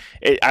 Like,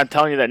 I'm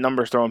telling you, that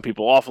number's throwing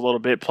people off a little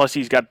bit. Plus,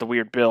 he's got the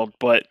weird build.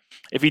 But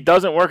if he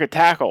doesn't work at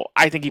tackle,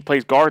 I think he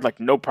plays guard like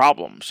no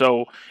problem.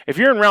 So if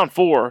you're in round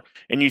 4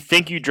 and you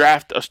think you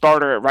draft a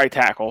starter at right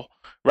tackle,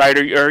 right?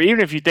 Or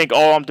even if you think,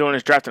 oh, I'm doing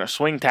is drafting a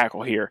swing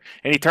tackle here,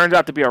 and he turns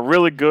out to be a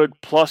really good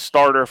plus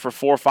starter for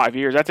 4 or 5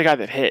 years, that's a guy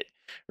that hit,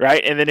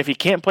 right? And then if he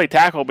can't play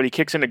tackle, but he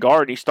kicks into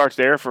guard and he starts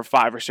there for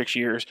 5 or 6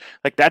 years,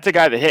 like, that's a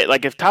guy that hit.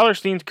 Like, if Tyler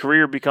Steen's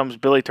career becomes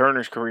Billy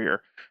Turner's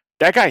career,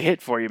 that guy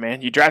hit for you,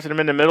 man. You drafted him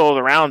in the middle of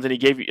the rounds, and he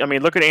gave you,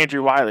 look at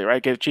Andrew Wiley,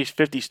 right? Gave Chiefs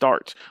 50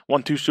 starts,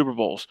 won 2 Super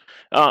Bowls.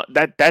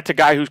 That's a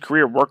guy whose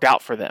career worked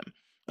out for them.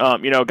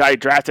 A guy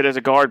drafted as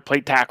a guard,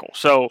 played tackle.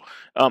 So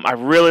I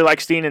really like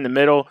Steen in the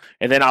middle,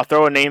 and then I'll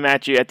throw a name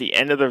at you at the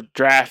end of the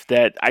draft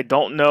that I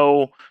don't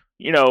know.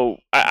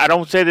 I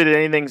don't say that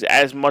anything's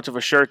as much of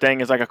a sure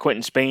thing as like a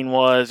Quentin Spain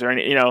was, or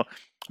any.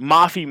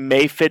 Mafi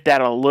may fit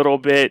that a little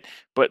bit,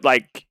 but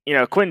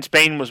Quentin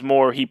Spain was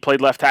more, he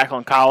played left tackle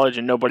in college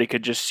and nobody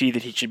could just see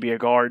that he should be a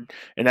guard,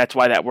 and that's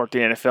why that worked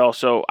in the NFL.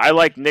 So I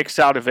like Nick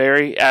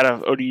Saldiveri out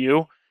of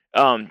ODU.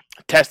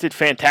 Tested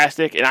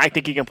fantastic, and I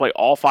think he can play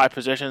all 5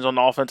 positions on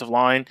the offensive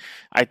line.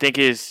 I think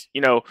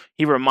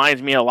he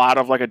reminds me a lot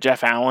of like a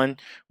Jeff Allen,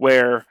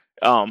 where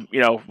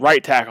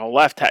right tackle,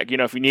 left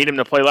tackle. If you need him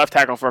to play left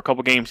tackle for a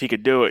couple games, he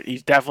could do it. He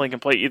definitely can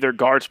play either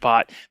guard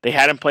spot. They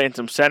had him playing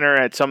some center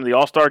at some of the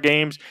All-Star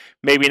games.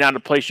 Maybe not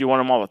a place you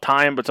want him all the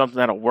time, but something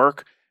that'll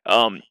work.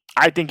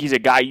 I think he's a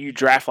guy you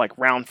draft like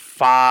round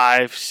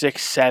 5,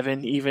 6,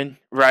 7 even,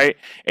 right?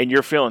 And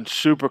you're feeling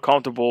super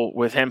comfortable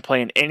with him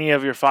playing any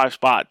of your 5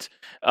 spots,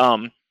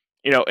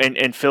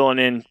 and filling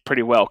in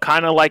pretty well.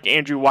 Kind of like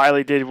Andrew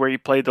Wiley did, where he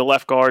played the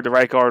left guard, the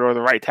right guard, or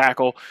the right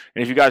tackle.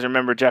 And if you guys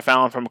remember Jeff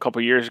Allen from a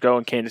couple years ago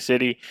in Kansas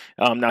City,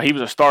 now he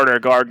was a starter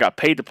at guard, got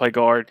paid to play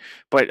guard.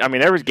 But,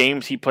 there was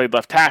games he played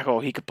left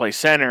tackle. He could play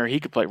center. He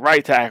could play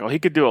right tackle. He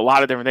could do a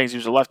lot of different things. He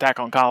was a left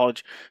tackle in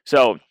college.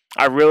 So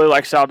I really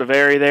like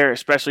Saldiveri there,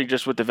 especially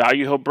just with the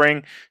value he'll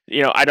bring.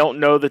 I don't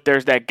know that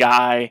there's that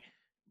guy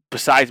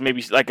besides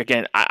maybe,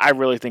 again, I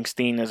really think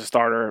Steen is a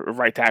starter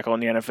right tackle in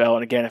the NFL.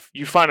 And again, if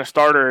you find a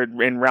starter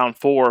in round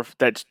 4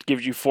 that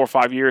gives you 4 or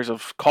 5 years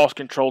of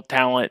cost-controlled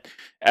talent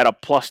at a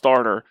plus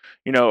starter,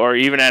 or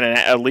even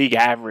at a league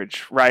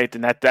average, right,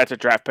 then that's a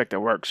draft pick that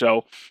works.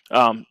 So,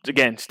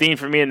 again, Steen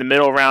for me in the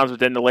middle rounds, but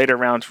then the later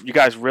rounds, you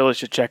guys really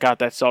should check out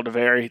that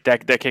Saldiveri,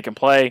 that kid can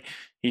play.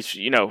 He's,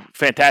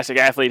 fantastic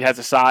athlete, has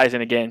the size,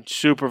 and again,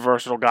 super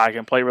versatile guy,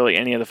 can play really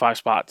any of the 5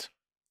 spots.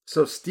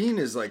 So Steen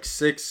is like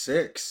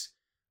 6'6",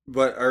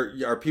 but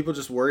are people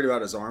just worried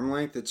about his arm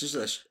length? It's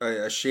just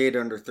a shade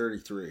under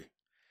 33.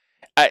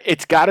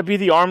 It's got to be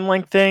the arm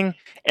length thing,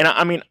 and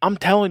I'm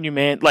telling you,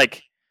 man,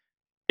 like,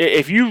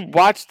 if you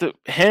watch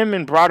him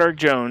and Broderick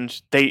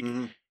Jones, they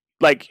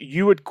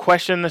you would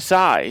question the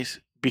size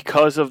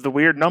because of the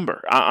weird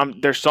number.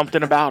 There's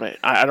something about it.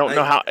 I don't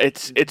know how,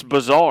 it's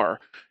bizarre.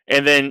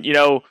 And then,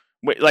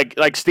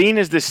 like Steen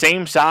is the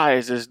same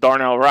size as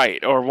Darnell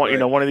Wright or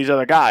one of these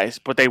other guys,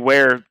 but they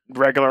wear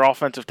regular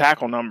offensive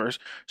tackle numbers,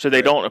 so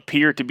they don't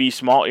appear to be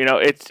small.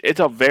 It's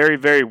a very,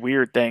 very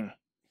weird thing.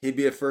 He'd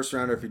be a first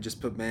rounder if he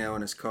just put mayo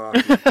in his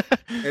coffee.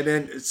 And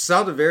then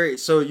Saldiveri.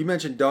 So you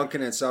mentioned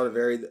Duncan and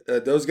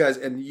Saldiveri, those guys,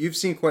 and you've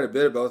seen quite a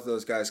bit of both of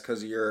those guys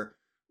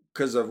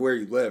because of where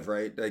you live,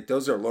 right? Like,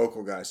 those are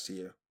local guys to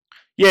you.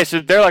 Yeah,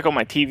 so they're like on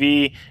my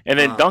TV. And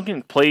then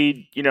Duncan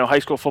played, high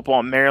school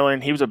football in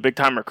Maryland. He was a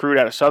big-time recruit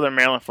out of Southern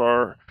Maryland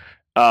for,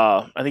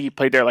 I think he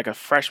played there like a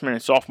freshman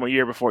and sophomore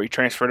year before he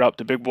transferred up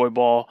to big boy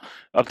ball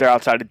up there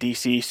outside of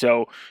D.C.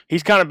 So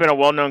he's kind of been a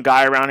well-known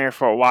guy around here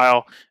for a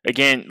while.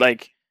 Again,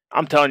 like,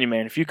 I'm telling you,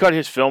 man, if you cut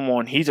his film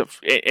on,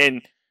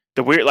 and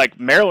the weird, like,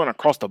 Maryland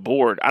across the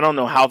board, I don't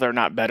know how they're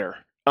not better.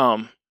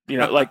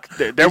 Like,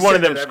 they're one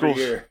of them schools.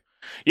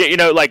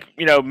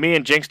 Yeah, me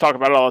and Jinx talk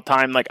about it all the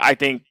time. Like, I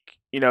think,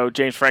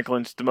 James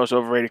Franklin's the most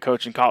overrated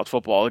coach in college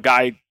football. The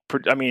guy,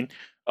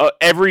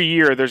 every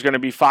year there's going to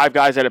be 5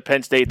 guys out of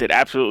Penn State that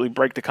absolutely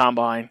break the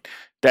combine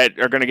that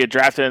are going to get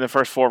drafted in the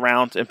first 4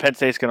 rounds, and Penn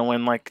State's going to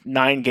win like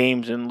 9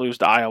 games and lose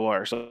to Iowa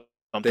or something.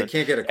 They something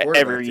can't get a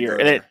quarterback every to year, go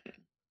and there. then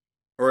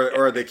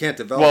Or they can't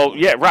develop well, one.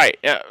 yeah, right.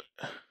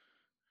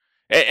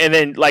 And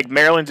then like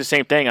Maryland's the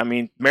same thing. I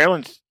mean,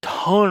 Maryland's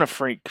ton of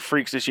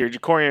freaks this year.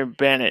 Jacorian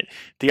Bennett,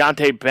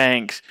 Deontay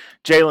Banks,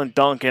 Jalen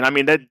Duncan. I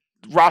mean, that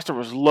roster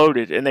was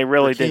loaded, and they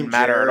really didn't Raheem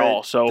matter at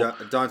all. Jarrett,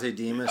 So Dante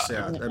Demas,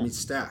 yeah, I mean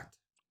stacked.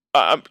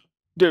 uh,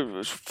 there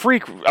was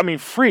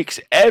freaks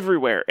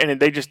everywhere, and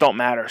they just don't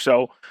matter.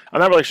 So I'm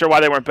not really sure why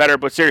they weren't better,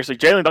 but seriously,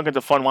 Jalen Duncan's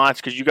a fun watch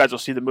because you guys will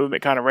see the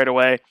movement kind of right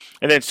away.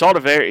 And then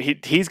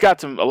Saldivar, he's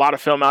got a lot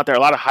of film out there, a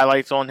lot of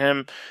highlights on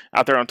him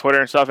out there on Twitter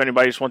and stuff.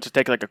 Anybody just wants to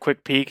take like a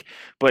quick peek,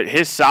 but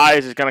his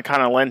size is going to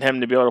kind of lend him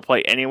to be able to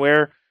play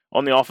anywhere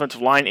on the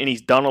offensive line, and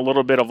he's done a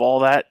little bit of all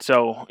that.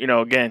 So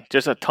again,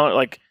 just a ton.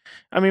 Like,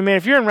 I mean, man,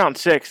 if you're in round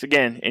 6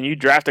 again and you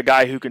draft a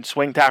guy who can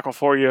swing tackle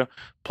for you,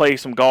 play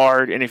some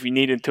guard, and if you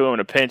needed to in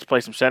a pinch,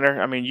 play some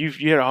center. I mean, you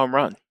hit a home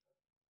run.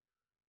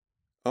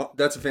 Oh,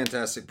 that's a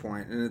fantastic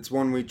point, and it's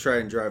one we try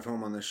and drive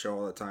home on this show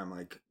all the time,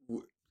 like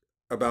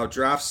about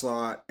draft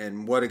slot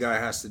and what a guy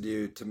has to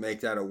do to make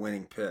that a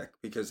winning pick.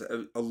 Because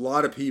a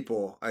lot of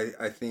people,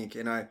 I think,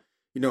 and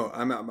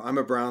I'm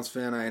a Browns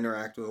fan. I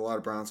interact with a lot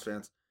of Browns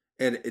fans,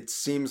 and it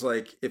seems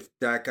like if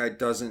that guy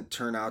doesn't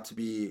turn out to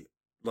be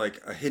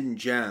like a hidden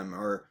gem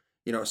or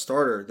a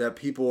starter, that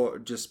people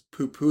just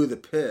poo-poo the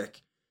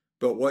pick.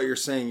 But what you're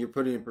saying, you're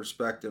putting in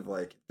perspective,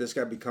 like this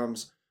guy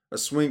becomes a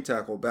swing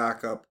tackle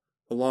backup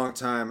a long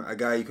time, a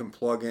guy you can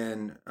plug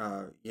in,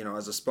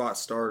 as a spot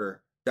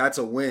starter. That's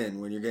a win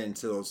when you're getting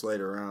to those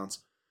later rounds.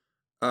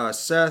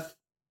 Seth,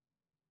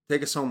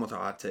 take us home with a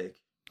hot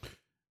take.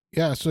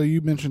 Yeah, so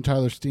you mentioned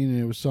Tyler Steen,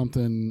 and it was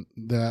something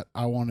that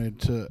I wanted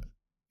to,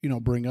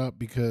 bring up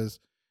because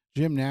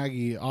Jim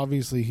Nagy,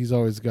 obviously, he's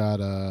always got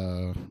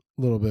a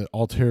little bit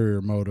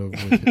ulterior motive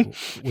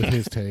with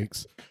his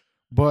takes.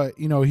 But,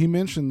 he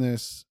mentioned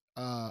this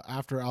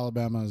after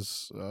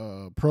Alabama's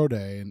pro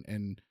day,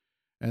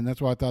 and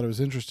that's why I thought it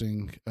was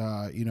interesting.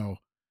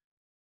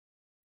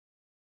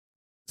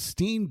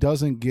 Steen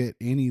doesn't get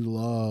any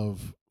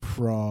love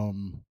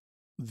from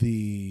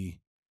the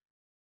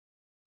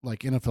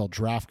NFL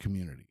draft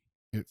community.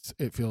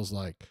 It feels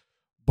like,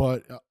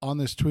 but on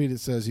this tweet it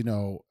says,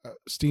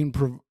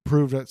 Steen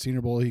proved at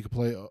Senior Bowl he could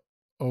play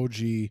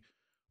OG,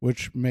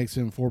 which makes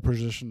him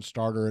 4-position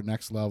starter at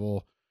next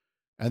level.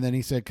 And then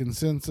he said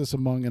consensus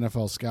among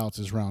NFL scouts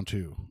is round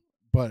 2,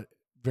 but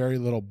very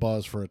little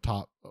buzz for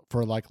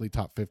a likely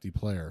top 50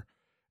 player.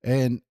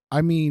 And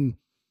I mean,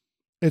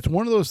 it's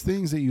one of those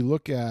things that you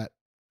look at.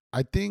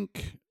 I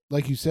think,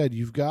 like you said,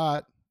 you've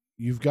got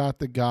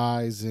the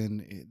guys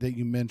that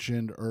you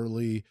mentioned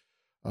early,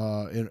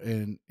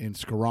 in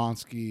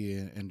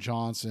Skoronski and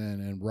Johnson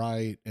and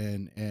Wright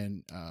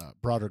and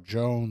Broderick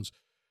Jones.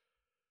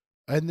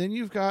 And then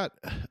you've got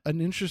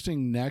an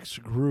interesting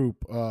next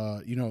group.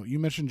 You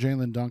mentioned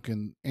Jalen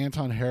Duncan,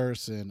 Anton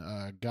Harrison,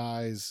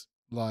 guys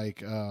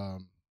like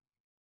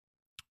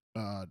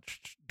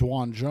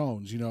Dwan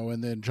Jones,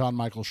 and then John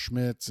Michael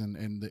Schmitz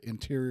and the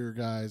interior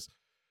guys.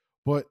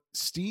 But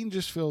Steen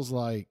just feels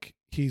like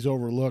he's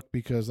overlooked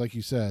because, like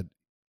you said,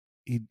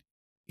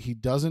 he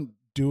doesn't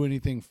do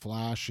anything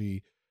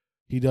flashy.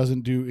 He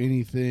doesn't do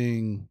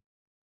anything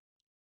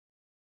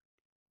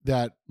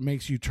that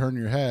makes you turn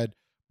your head.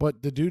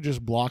 But the dude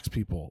just blocks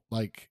people.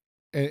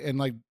 And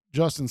like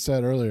Justin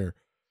said earlier,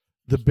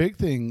 the big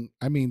thing,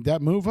 I mean,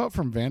 that move up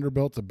from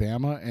Vanderbilt to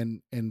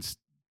Bama and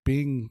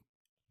being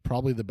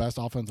probably the best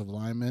offensive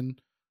lineman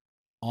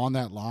on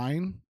that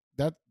line,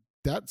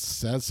 that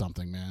says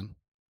something, man.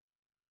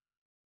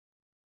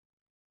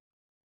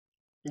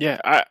 Yeah,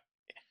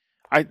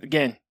 I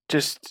again,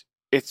 just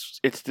it's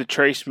the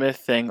Trey Smith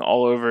thing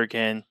all over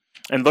again.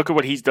 And look at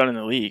what he's done in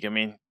the league. I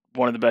mean,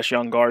 one of the best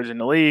young guards in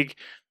the league,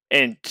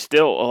 and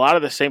still a lot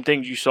of the same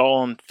things you saw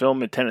on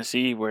film in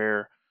Tennessee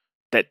where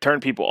that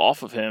turned people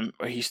off of him,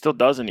 he still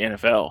does in the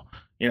NFL.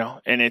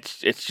 And it's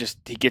just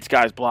he gets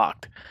guys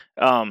blocked.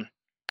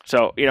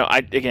 So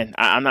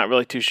I'm not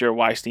really too sure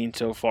why Steen's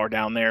so far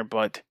down there,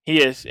 but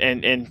he is,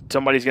 and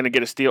somebody's going to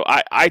get a steal.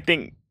 I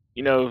think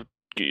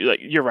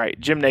you're right.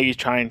 Jim Nagy's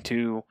trying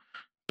to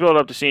build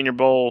up the Senior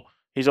Bowl.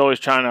 He's always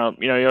trying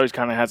to, he always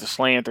kind of has a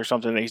slant or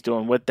something that he's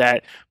doing with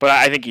that. But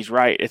I think he's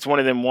right. It's one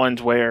of them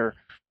ones where,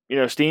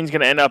 Steen's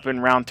going to end up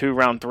in round 2,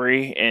 round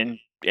 3,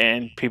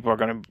 and people are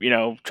going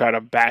to, try to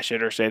bash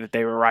it or say that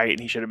they were right and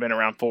he should have been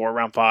around 4,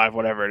 round 5,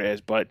 whatever it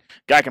is. But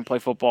guy can play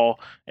football.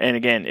 And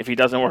again, if he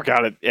doesn't work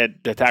out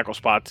at the tackle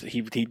spots,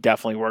 he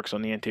definitely works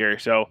on the interior.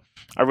 So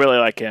I really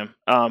like him.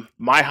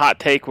 My hot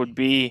take would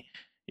be,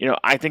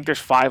 I think there's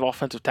 5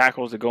 offensive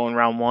tackles that go in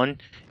round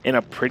 1 in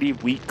a pretty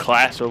weak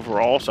class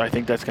overall. So I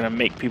think that's going to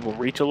make people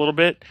reach a little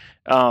bit.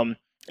 And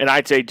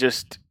I'd say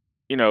just,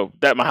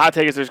 that my hot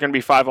take is there's going to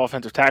be 5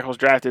 offensive tackles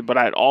drafted. But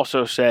I'd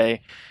also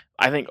say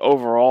I think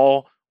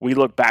overall we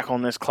look back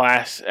on this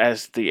class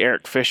as the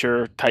Eric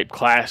Fisher type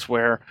class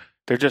where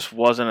there just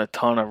wasn't a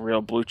ton of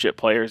real blue chip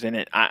players in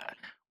it.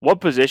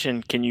 What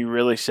position can you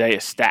really say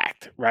is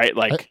stacked, right?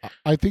 Like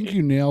I think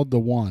you nailed the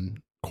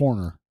one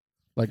corner.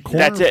 Like corner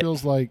that's it.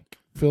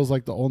 feels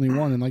like the only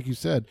one, and like you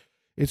said,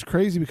 it's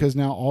crazy because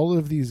now all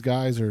of these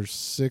guys are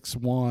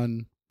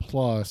 6'1"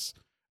 plus,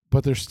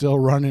 but they're still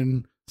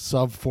running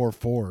sub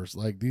 4.4s.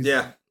 Like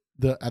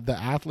the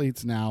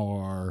athletes now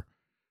are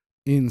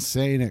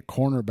insane at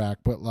cornerback,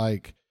 but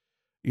like,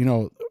 you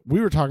know,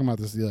 we were talking about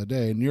this the other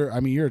day, and you're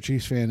a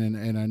Chiefs fan,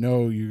 and I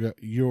know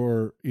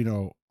you're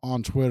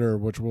on Twitter,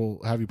 which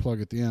we'll have you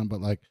plug at the end,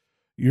 but like,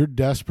 you're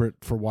desperate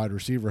for wide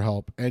receiver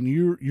help, and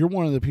you're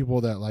one of the people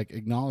that like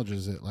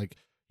acknowledges it. Like,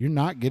 you're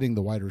not getting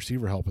the wide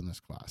receiver help in this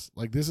class.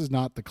 Like, this is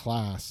not the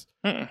class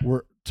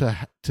where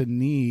to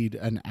need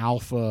an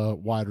alpha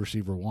wide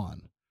receiver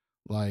one.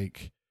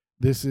 Like,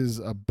 this is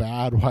a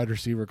bad wide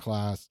receiver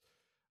class.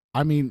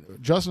 I mean,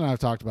 Justin and I have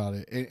talked about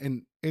it,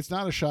 and it's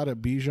not a shot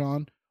at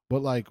Bijan,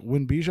 but like,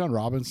 when Bijan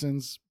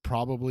Robinson's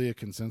probably a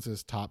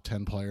consensus top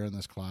 10 player in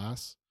this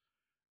class,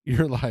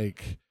 you're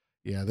like,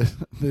 yeah,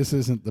 this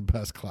isn't the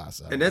best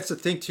class ever. And that's the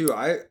thing too.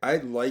 I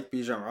like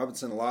Bijan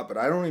Robinson a lot, but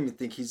I don't even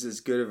think he's as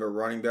good of a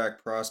running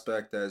back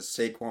prospect as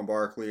Saquon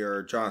Barkley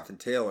or Jonathan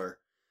Taylor.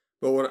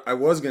 But what I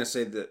was going to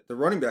say, that the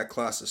running back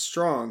class is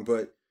strong,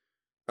 but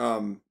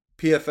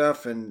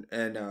PFF and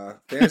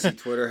fantasy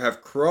Twitter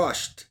have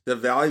crushed the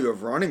value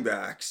of running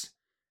backs.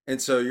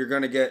 And so you're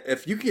going to get,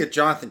 if you can get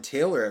Jonathan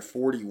Taylor at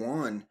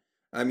 41,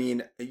 I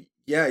mean,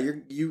 yeah,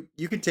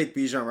 you can take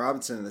Bijan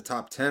Robinson in the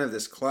top 10 of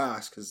this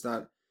class, because it's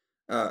not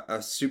a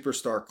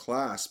superstar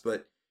class,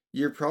 but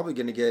you're probably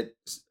going to get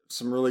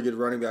some really good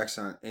running backs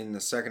in the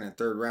second and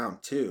third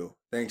round too,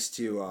 thanks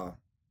to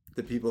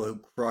the people who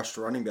crushed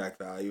running back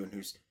value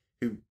and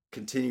who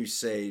continue to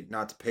say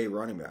not to pay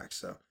running backs.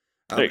 So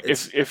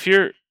if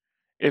you're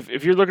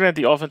looking at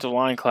the offensive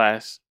line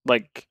class,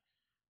 like,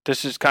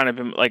 this has kind of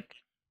been like,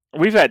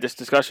 we've had this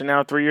discussion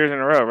now 3 years in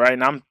a row, right?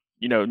 And I'm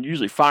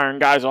usually firing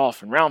guys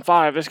off in round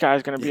 5. This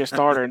guy's going to be a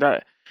starter, and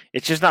that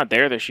it's just not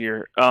there this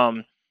year.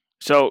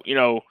 So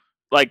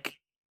like,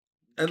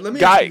 and let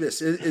me ask you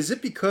this: is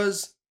it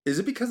because of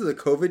the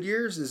COVID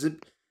years? Is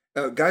it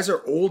guys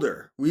are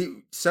older?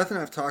 Seth and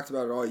I have talked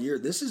about it all year.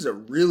 This is a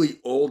really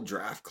old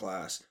draft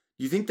class.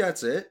 Do you think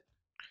that's it?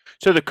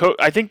 So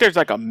I think there's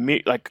like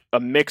a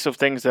mix of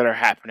things that are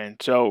happening.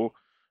 So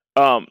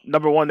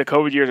number one, the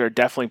COVID years are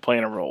definitely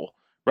playing a role,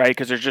 right?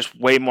 Because there's just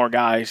way more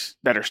guys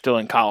that are still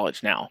in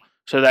college now.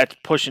 So that's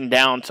pushing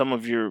down some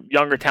of your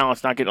younger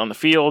talents not getting on the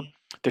field.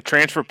 The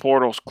transfer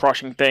portal's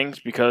crushing things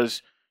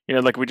because,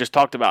 like we just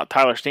talked about,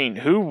 Tyler Steen,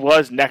 who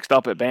was next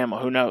up at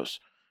Bama, who knows?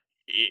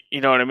 You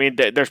know what I mean?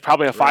 There's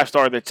probably a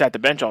 5-star that's at the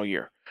bench all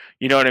year.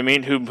 You know what I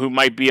mean? Who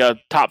might be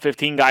a top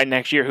 15 guy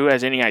next year? Who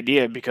has any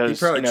idea? Because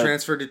he probably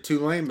transferred to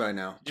Tulane by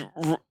now,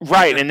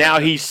 right? And now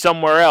he's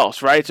somewhere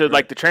else, right? So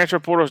like, the transfer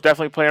portal is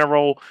definitely playing a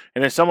role.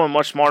 And then someone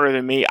much smarter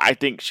than me, I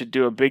think, should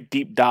do a big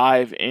deep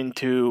dive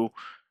into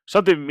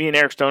something. Me and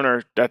Eric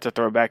Stoner, that's a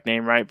throwback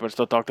name, right? But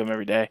still talk to him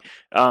every day.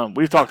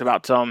 We've talked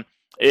about some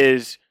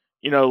is.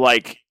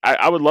 Like,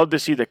 I would love to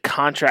see the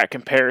contract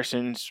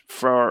comparisons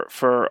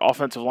for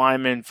offensive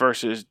linemen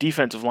versus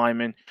defensive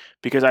linemen,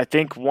 because I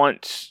think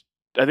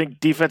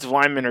defensive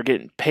linemen are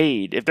getting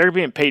paid. If they're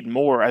being paid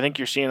more, I think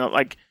you're seeing,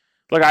 like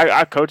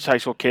I coach high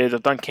school kids.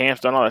 I've done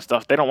camps, done all that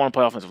stuff. They don't want to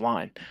play offensive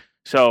line.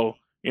 So,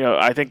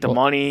 I think the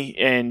money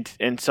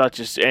and such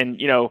is,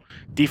 and,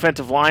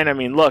 defensive line, I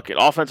mean, look, at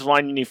offensive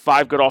line, you need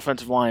 5 good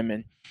offensive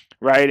linemen,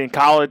 right? In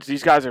college,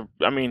 these guys are,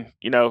 I mean,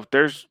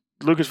 there's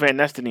Lucas Van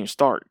Ness didn't even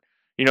start.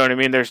 You know what I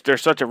mean? There's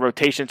such a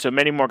rotation, so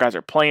many more guys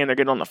are playing. They're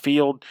getting on the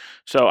field.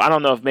 So I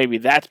don't know if maybe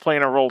that's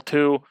playing a role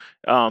too.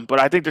 But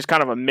I think there's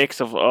kind of a mix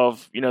of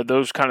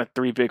those kind of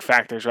 3 big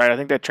factors, right? I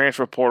think that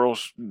transfer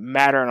portals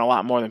matter a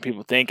lot more than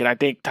people think, and I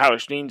think Tyler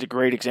Steen's a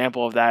great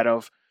example of that.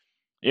 Of,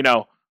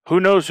 who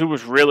knows who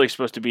was really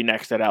supposed to be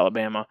next at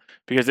Alabama,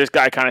 because this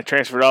guy kind of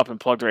transferred up and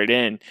plugged right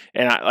in.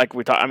 And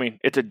I mean,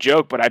 it's a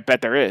joke, but I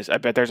bet there is. I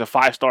bet there's a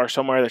 5-star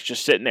somewhere that's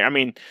just sitting there. I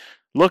mean,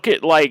 look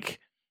at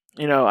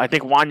I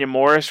think Wanya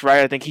Morris, right?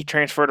 I think he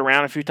transferred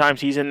around a few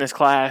times. He's in this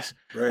class.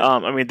 Right.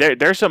 I mean,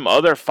 there's some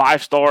other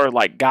 5-star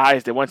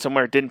guys that went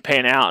somewhere, didn't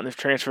pan out, and they've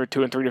transferred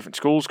 2 and 3 different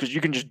schools, because you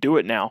can just do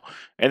it now.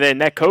 And then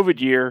that COVID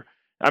year,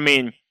 I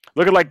mean,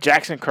 look at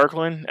Jackson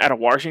Kirkland out of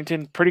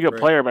Washington, pretty good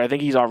player, but I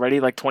think he's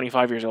already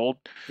 25 years old.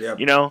 Yeah.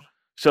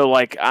 So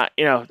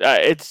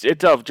it's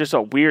just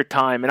a weird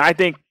time, and I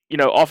think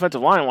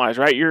offensive line wise,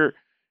 right? You're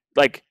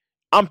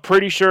I'm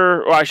pretty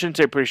sure, or I shouldn't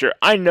say pretty sure,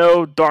 I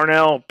know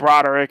Darnell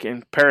Broderick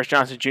and Paris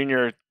Johnson Jr.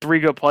 are 3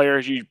 good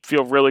players. You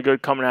feel really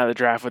good coming out of the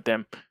draft with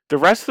them. The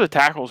rest of the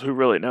tackles, who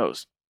really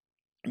knows?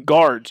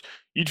 Guards,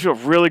 you'd feel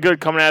really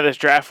good coming out of this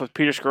draft with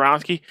Peter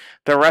Skoronski.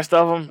 The rest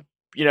of them,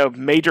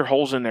 major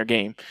holes in their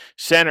game.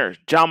 Center,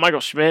 John Michael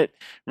Schmidt,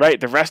 right?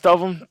 The rest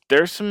of them,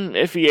 there's some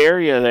iffy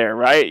area there,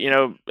 right?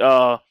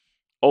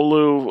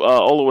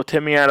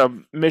 Oluwatimi out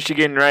of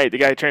Michigan, right? The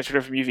guy who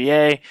transferred from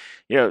UVA.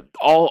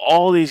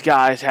 All these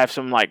guys have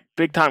some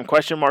big time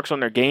question marks on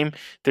their game.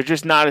 They're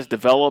just not as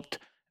developed.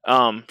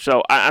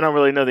 So I don't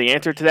really know the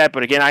answer to that.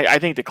 But again, I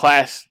think the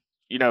class,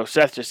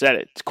 Seth just said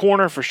it. It's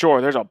corner for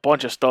sure. There's a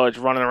bunch of studs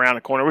running around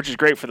the corner, which is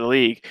great for the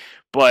league.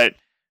 But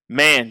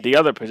man, the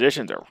other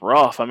positions are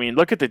rough. I mean,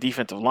 look at the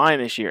defensive line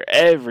this year.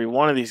 Every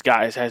one of these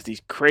guys has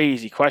these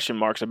crazy question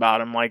marks about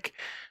him. Like,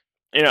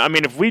 I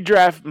mean, if we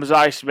draft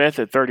Mosiah Smith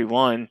at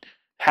 31,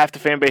 half the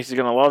fan base is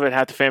going to love it,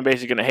 half the fan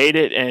base is going to hate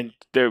it, and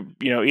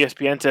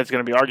ESPN said it's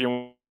going to be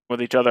arguing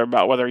with each other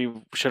about whether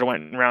you should have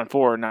went in round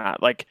 4 or not.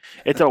 Like,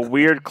 it's a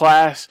weird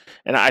class,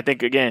 and I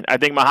think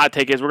my hot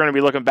take is we're going to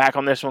be looking back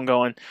on this one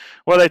going,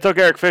 well, they took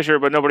Eric Fisher,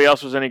 but nobody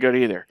else was any good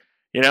either,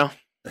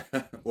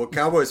 Well,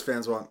 Cowboys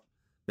fans want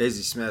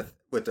Maisie Smith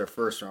with their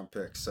first-round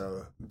pick,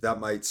 so that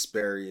might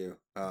spare you.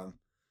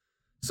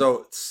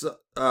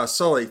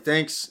 Sully,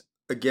 thanks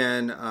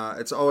again.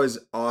 It's always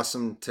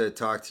awesome to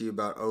talk to you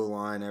about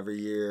O-line every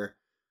year.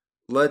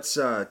 Let's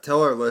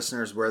tell our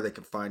listeners where they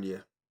can find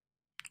you.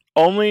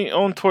 Only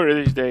on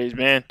Twitter these days,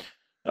 man.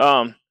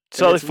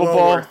 Sully Football.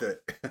 Well worth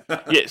it.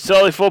 Yeah,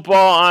 Sully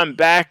Football. I'm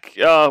back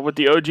with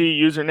the OG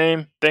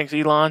username. Thanks,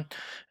 Elon.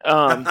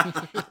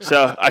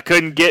 So I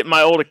couldn't get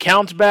my old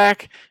accounts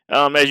back.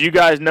 As you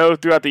guys know,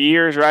 throughout the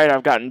years, right,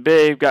 I've gotten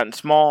big, gotten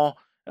small.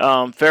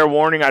 Fair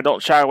warning, I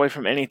don't shy away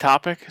from any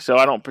topic, so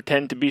I don't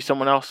pretend to be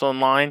someone else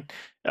online.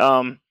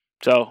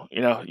 So,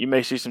 you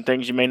may see some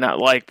things you may not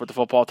like, but the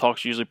football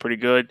talk's usually pretty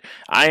good.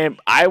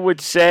 I would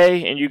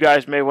say, and you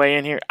guys may weigh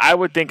in here, I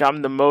would think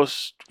I'm the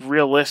most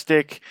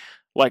realistic,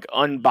 like,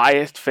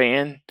 unbiased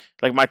fan.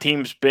 Like, my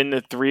team's been to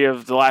 3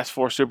 of the last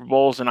 4 Super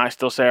Bowls, and I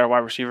still say our wide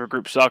receiver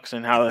group sucks,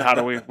 and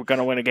we're going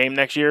to win a game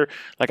next year.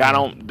 Like,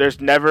 there's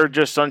never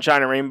just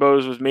sunshine and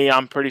rainbows with me.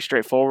 I'm pretty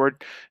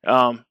straightforward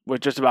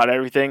with just about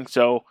everything.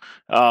 So,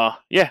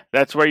 yeah,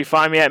 that's where you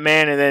find me at,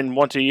 man. And then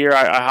once a year,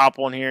 I hop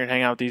on here and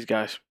hang out with these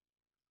guys.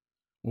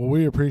 Well,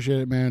 we appreciate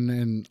it, man.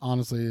 And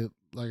honestly,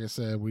 like I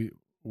said, we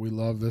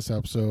love this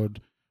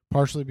episode,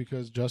 partially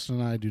because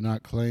Justin and I do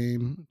not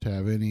claim to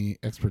have any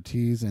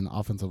expertise in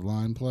offensive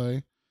line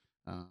play.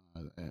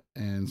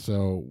 And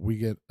so we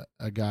get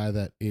a guy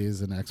that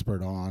is an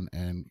expert on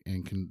and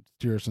can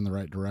steer us in the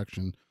right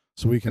direction.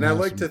 So we can. And I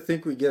like to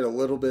think we get a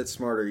little bit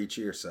smarter each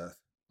year, Seth.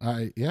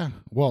 Yeah.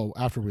 Well,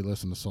 after we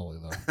listen to Sully,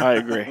 though. I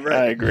agree.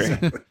 I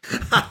agree.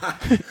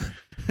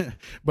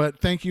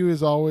 But thank you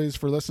as always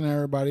for listening,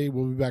 everybody.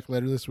 We'll be back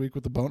later this week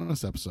with a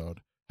bonus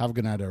episode. Have a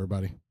good night,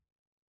 everybody.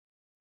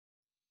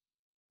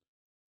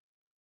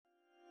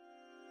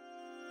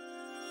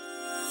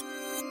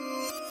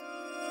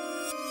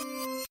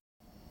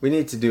 We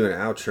need to do an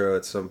outro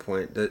at some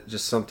point. That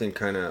just something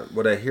kind of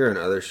what I hear in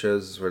other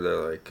shows is where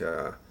they're like,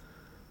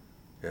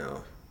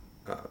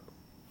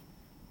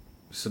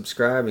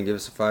 subscribe and give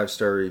us a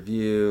 5-star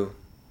review.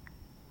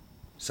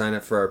 Sign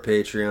up for our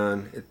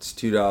Patreon. It's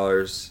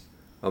 $2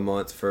 a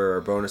month for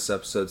our bonus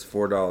episodes,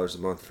 $4 a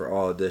month for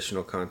all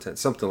additional content,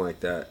 something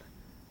like that.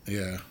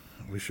 Yeah,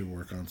 we should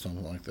work on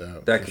something like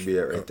that. That could be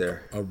it right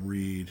there. A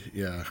read,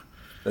 yeah.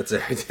 That's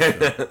it right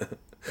there.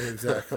 Exactly.